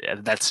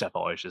that stuff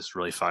always just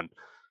really fun.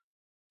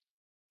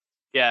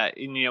 Yeah,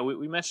 and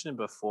we mentioned it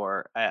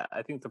before.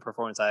 I think the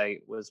performance I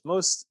was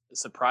most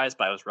surprised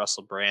by was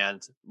Russell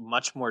Brand,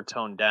 much more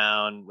toned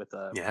down with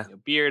a Yeah.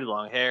 beard,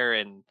 long hair,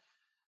 and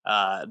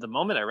the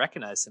moment I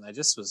recognized him, I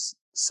just was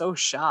so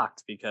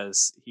shocked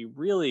because he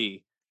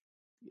really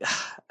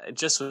it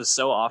just was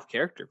so off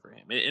character for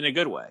him in a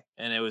good way,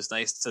 and it was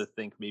nice to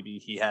think maybe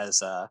he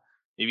has a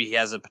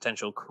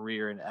potential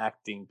career in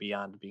acting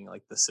beyond being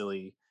like the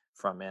silly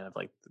frontman of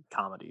like the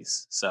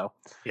comedies. So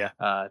Yeah.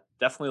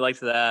 definitely liked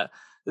that.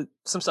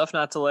 Some stuff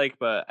not to like,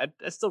 but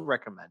I still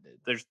recommend it.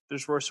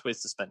 There's worse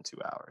ways to spend 2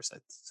 hours,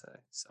 I'd say.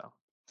 So,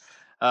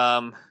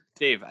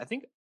 Dave, I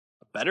think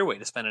a better way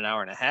to spend an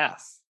hour and a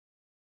half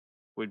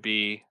would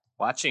be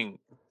watching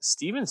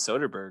Steven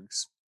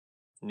Soderbergh's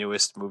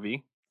newest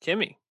movie,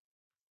 Kimmy,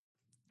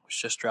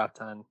 which just dropped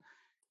on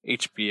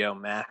HBO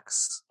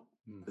Max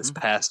this Hmm.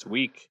 past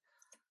week.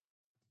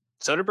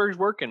 Soderbergh's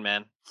working,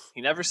 man.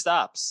 He never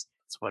stops.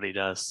 That's what he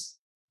does.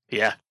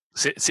 Yeah.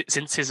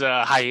 Since his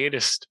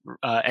hiatus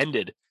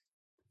ended,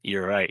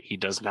 you're right. He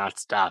does not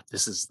stop.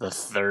 This is the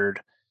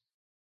third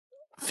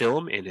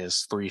film in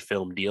his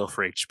 3-film deal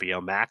for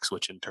HBO Max,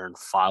 which in turn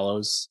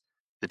follows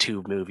the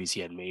 2 movies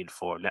he had made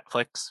for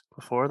Netflix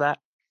before that,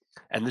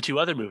 and the 2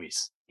 other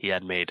movies he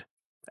had made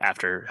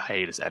after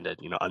hiatus ended,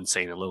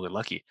 Unsane and Logan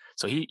Lucky.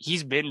 So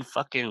he's been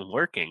fucking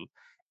working,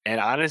 and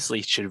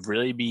honestly should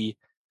really be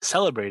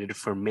celebrated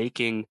for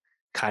making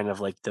kind of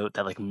like that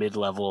like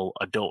mid-level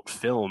adult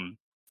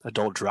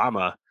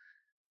drama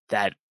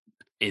that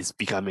is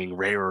becoming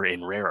rarer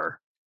and rarer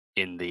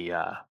in the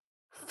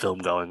film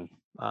going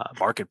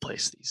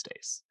marketplace these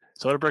days.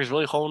 Soderbergh's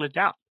really holding it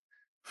down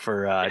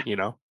for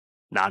Yeah,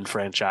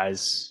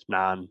 non-franchise,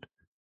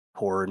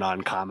 non-horror,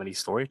 non-comedy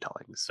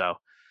storytelling. So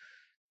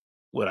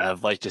would I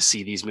have liked to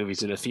see these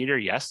movies in a theater?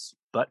 Yes,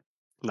 but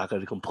I'm not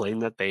going to complain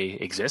that they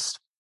exist.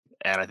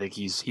 And I think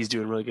he's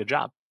doing a really good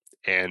job.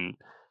 And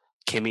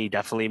Kimmy,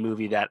 definitely a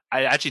movie that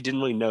I actually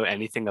didn't really know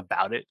anything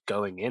about it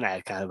going in. I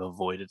had kind of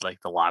avoided like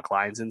the log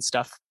lines and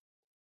stuff.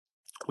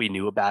 We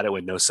knew about it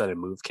when No Sudden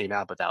Move came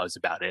out, but that was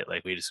about it.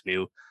 Like we just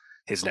knew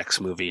his next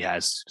movie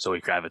has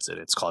Zoe Kravitz in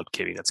it. It's called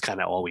Kimmy. That's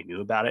kind of all we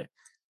knew about it.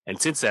 And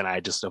since then, I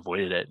just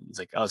avoided it. It's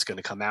like, oh, it's going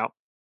to come out,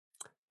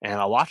 and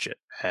I'll watch it.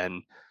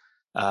 And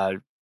uh,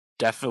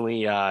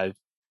 definitely, I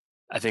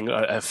think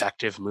an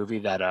effective movie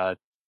that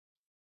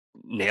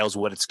nails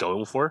what it's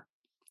going for,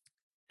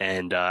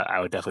 and I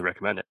would definitely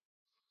recommend it.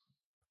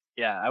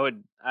 yeah. I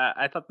would.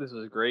 I thought this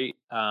was great.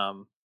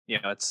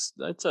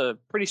 It's a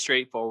pretty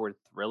straightforward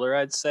thriller,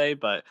 I'd say,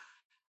 but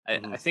I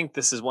Hmm. think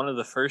this is one of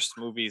the first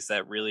movies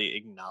that really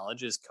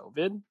acknowledges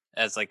COVID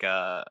as like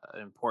an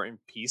important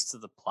piece to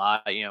the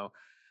plot.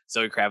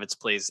 Zoe Kravitz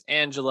plays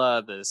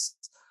Angela, this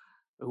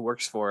who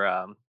works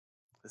for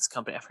this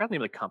company. I forgot the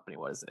name of the company.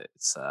 What is it?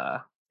 It's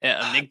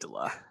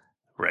Amygdala.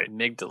 Right.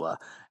 Amygdala,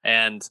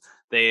 and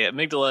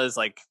Amygdala is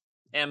like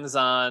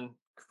Amazon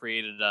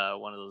created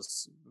one of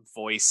those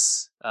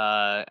voice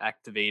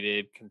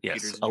activated Yes.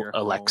 computers in your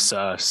home,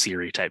 Alexa,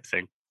 Siri type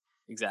thing.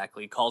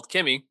 exactly, called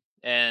Kimmy.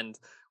 And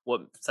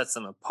what sets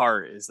them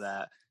apart is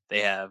that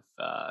they have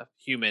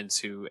humans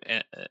who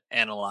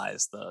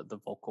analyze the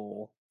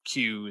vocal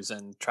cues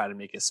and try to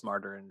make it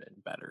smarter and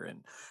better.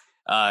 And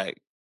uh,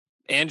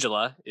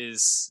 Angela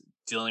is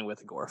dealing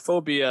with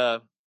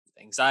agoraphobia,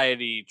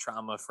 anxiety,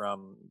 trauma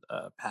from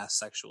past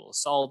sexual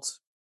assault.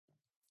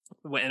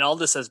 And all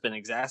this has been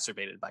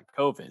exacerbated by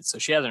COVID. So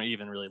she hasn't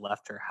even really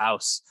left her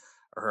house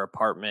or her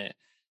apartment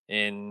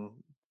in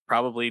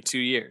probably 2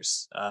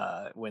 years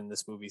when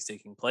this movie's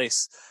taking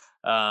place.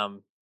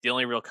 The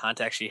only real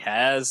contact she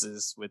has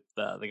is with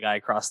the guy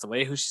across the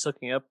way who she's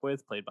hooking up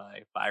with, played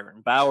by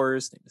Byron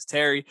Bowers. Name is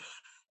Terry.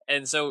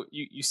 And so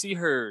you see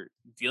her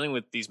dealing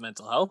with these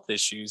mental health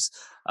issues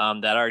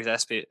that are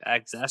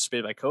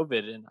exacerbated by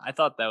COVID, and I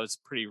thought that was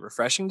pretty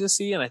refreshing to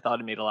see, and I thought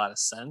it made a lot of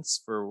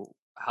sense for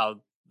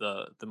how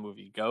the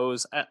movie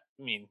goes. I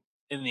mean,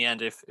 in the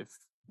end, if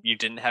you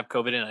didn't have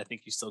COVID in, I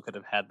think you still could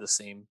have had the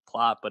same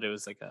plot, but it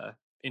was like a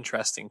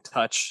interesting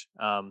touch.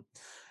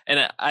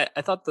 And I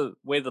thought the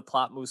way the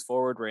plot moves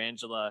forward, where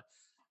Angela,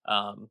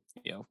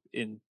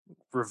 in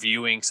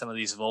reviewing some of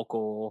these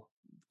vocal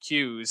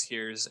cues,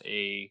 here's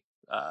a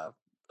uh,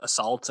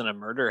 assault and a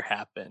murder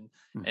happen,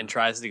 and Hmm.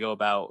 tries to go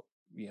about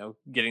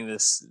getting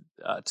this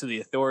to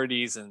the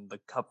authorities and the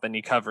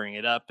company covering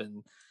it up,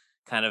 and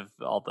kind of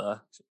all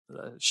the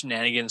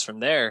shenanigans from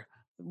there.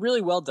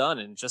 Really well done,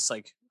 and just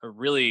like a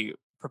really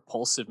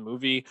propulsive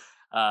movie.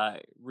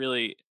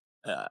 Really,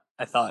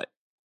 I thought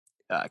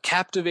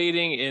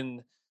captivating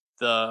in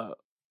the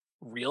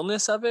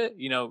realness of it.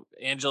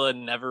 Angela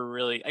never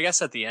really, I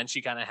guess at the end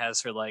she kind of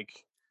has her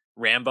like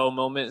Rambo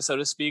moment, so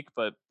to speak,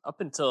 but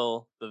up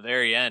until the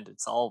very end,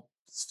 it all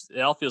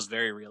feels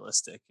very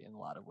realistic in a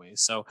lot of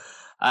ways. So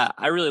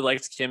I really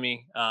liked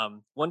Kimmy.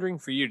 Wondering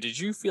for you, did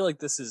you feel like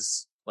this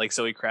is like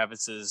Zoe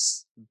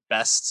Kravitz's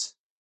best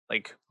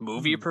like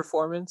movie Hmm.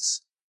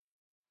 performance?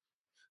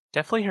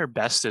 Definitely her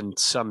best in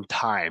some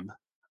time.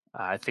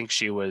 I think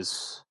she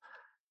was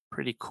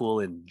pretty cool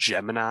in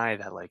Gemini,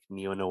 that like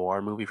neo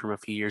noir movie from a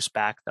few years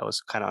back that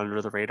was kind of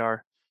under the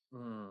radar.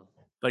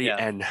 But Yeah,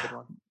 and good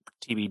one.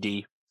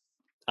 TBD,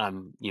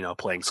 I'm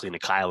playing Selena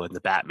Kyle in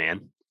the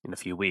Batman in a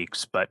few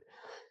weeks, but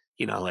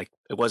like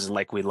it wasn't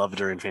like we loved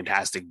her in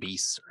Fantastic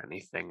Beasts or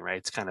anything, right?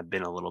 It's kind of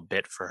been a little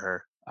bit for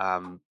her.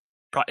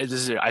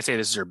 I say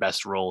this is her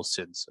best role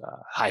since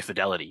High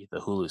Fidelity, the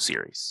Hulu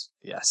series,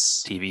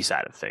 Yes, TV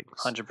side of things.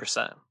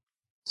 100%.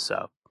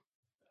 So,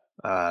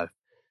 I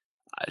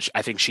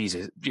think she's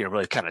a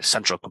really kind of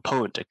central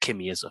component to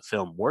Kimmy as a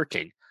film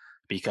working,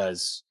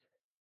 because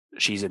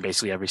she's in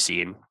basically every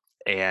scene,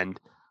 and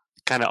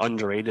kind of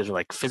underrated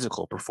like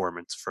physical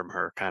performance from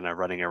her, kind of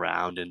running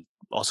around and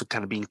also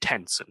kind of being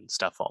tense and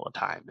stuff all the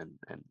time,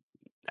 and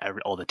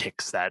all the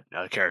ticks that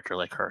a character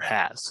like her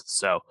has.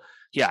 So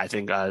yeah, I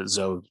think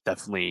Zoe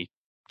definitely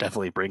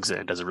brings it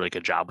and does a really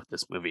good job with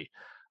this movie.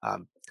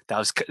 That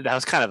was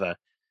kind of a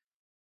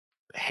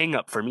hang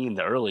up for me in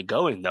the early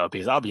going though,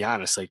 because I'll be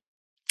honest, like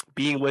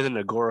being with an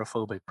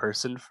agoraphobic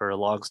person for a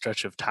long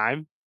stretch of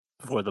time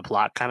before the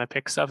plot kind of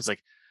picks up is like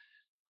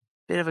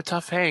a bit of a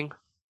tough hang,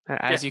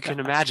 as Yeah. you can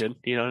imagine.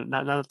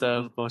 Not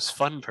the Mhm. most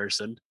fun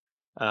person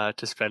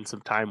to spend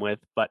some time with,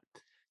 but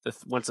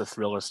once the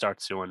thriller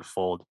starts to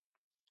unfold,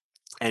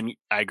 and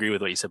I agree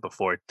with what you said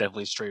before,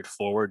 definitely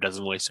straightforward,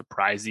 doesn't really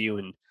surprise you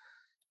in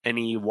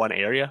any one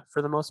area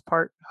for the most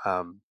part.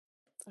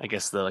 I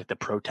guess the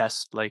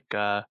protest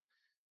uh,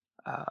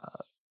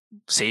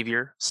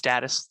 savior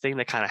status thing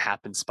that kind of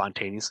happened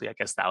spontaneously. I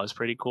guess that was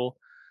pretty cool.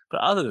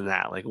 But other than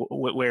that, like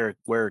where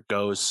it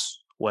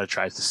goes, what it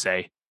tries to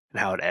say, and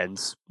how it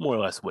ends, more or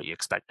less what you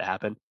expect to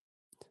happen.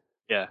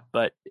 Yeah.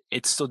 But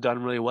it's still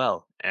done really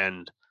well,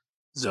 and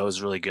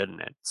Zoe's really good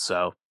in it.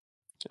 So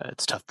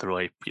it's tough to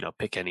really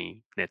pick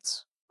any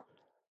nits.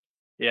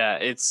 Yeah,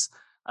 it's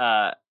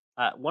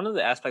one of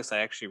the aspects I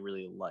actually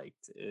really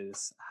liked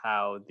is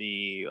how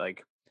the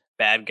like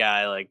bad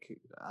guy, like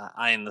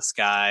eye in the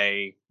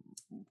sky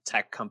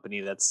tech company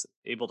that's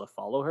able to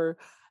follow her,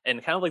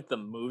 and kind of like the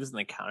moves and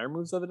the counter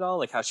moves of it all,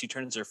 like how she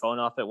turns her phone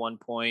off at one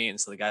point, and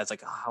so the guy's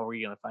like, oh, how are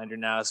we gonna find her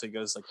now? So he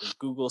goes like a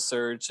Google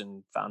search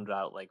and found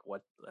out like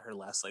what her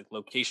last like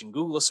location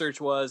Google search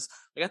was.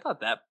 Like I thought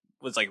that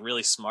was like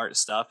really smart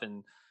stuff.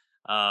 And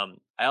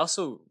I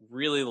also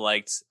really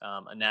liked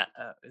Annette.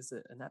 Is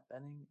it Annette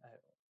Bening? I'm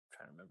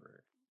trying to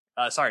remember.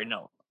 Sorry,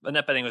 no.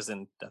 Annette Bening was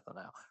in Death on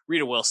Now.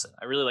 Rita Wilson.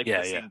 I really liked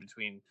Yeah, the yeah. scene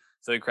between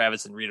Zoe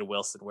Kravitz and Rita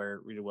Wilson, where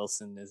Rita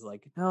Wilson is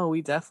like, "No,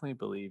 we definitely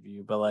believe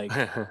you, but like,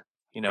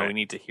 we Right.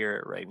 need to hear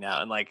it right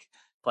now." And like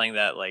playing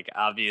that, like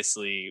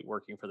obviously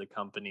working for the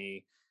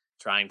company,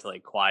 trying to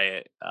like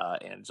quiet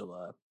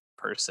Angela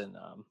person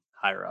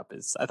higher up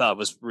is, I thought it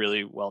was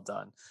really well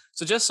done.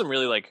 So just some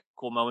really like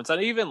cool moments. I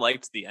even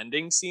liked the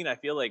ending scene. I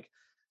feel like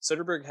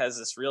Soderbergh has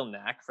this real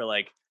knack for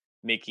like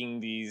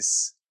making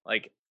these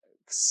like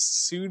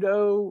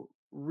pseudo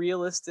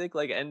realistic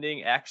like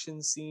ending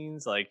action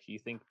scenes. Like you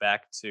think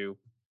back to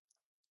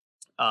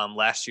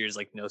last year's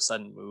like No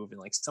Sudden Move, and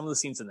like some of the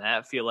scenes in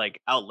that feel like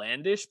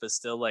outlandish but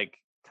still like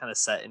kind of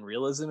set in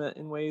realism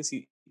in ways.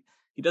 He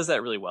does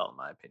that really well in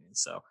my opinion.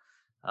 So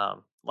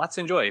lots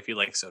to enjoy if you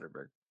like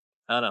Soderbergh.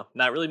 I don't know,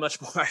 not really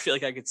much more I feel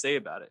like I could say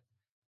about it.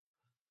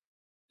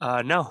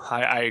 No,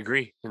 I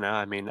agree.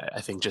 I mean,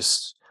 I think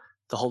just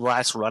the whole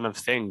last run of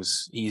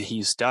things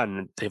he's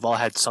done, they've all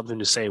had something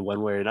to say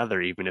one way or another,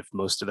 even if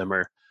most of them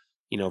are,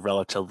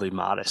 relatively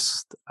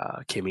modest.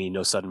 Kimmy,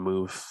 No Sudden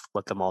Move,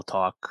 Let Them All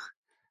Talk,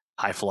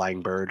 High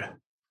Flying Bird.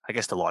 I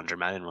guess The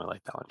Laundromat, I didn't really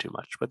like that one too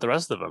much, but the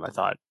rest of them, I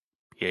thought,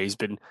 yeah, he's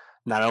been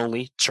not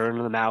only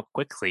churning them out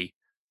quickly,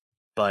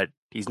 but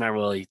he's not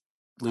really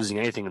losing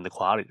anything in the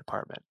quality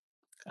department.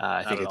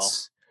 I Not think at all.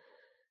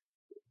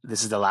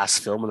 this is the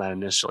last film in that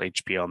initial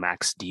HBO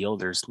Max deal.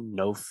 There's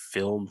no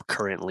film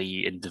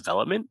currently in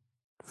development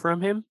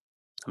from him.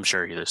 I'm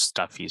sure there's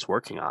stuff he's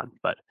working on,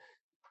 but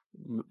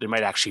there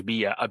might actually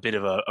be a bit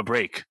of a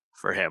break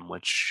for him,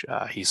 which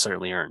he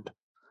certainly earned.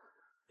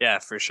 Yeah,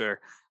 for sure.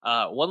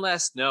 One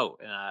last note,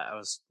 and I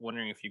was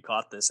wondering if you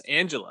caught this.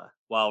 Angela,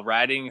 while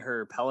riding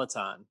her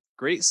Peloton,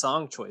 great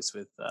song choice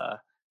with no,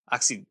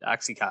 Oxytocin,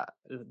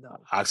 Billie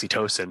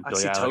Eilish,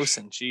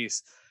 oxytocin.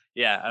 Jeez,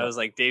 yeah, I yep. was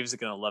like, Dave's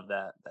gonna love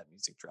that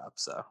music drop.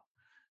 So,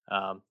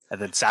 um,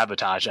 And then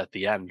Sabotage at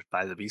the end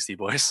by the Beastie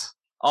Boys.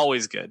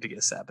 always good to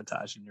get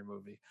sabotage in your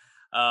movie.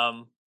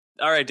 Um,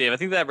 all right, Dave. I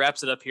think that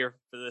wraps it up here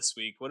for this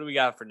week. What do we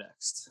got for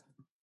next?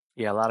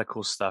 Yeah, a lot of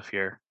cool stuff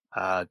here.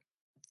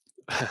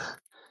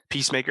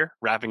 Peacemaker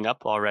wrapping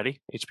up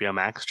already. HBO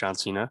Max, John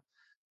Cena.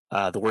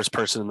 The Worst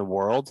Person in the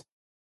World,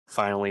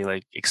 finally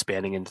like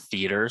expanding in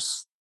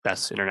theaters.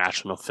 Best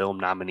international film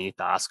nominee at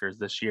the Oscars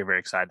this year. Very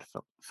excited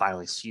to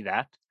finally see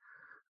that.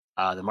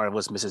 The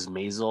Marvelous Mrs.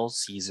 Maisel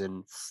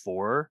season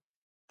 4.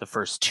 The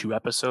first 2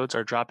 episodes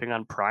are dropping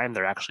on Prime.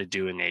 They're actually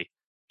doing a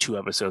 2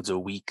 episodes a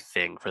week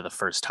thing for the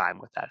first time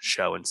with that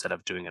show instead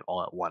of doing it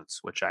all at once,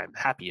 which I'm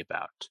happy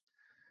about.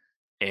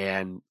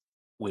 And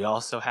we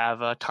also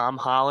have Tom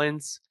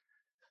Holland's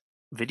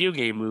video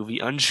game movie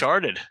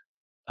Uncharted.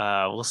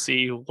 We'll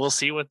see. We'll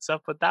see what's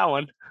up with that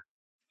one.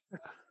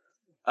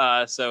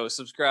 So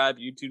subscribe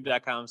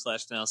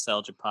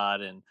youtube.com/nostalgia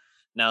pod and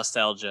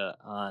nostalgia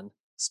on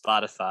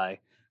Spotify.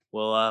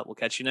 We'll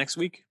catch you next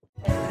week.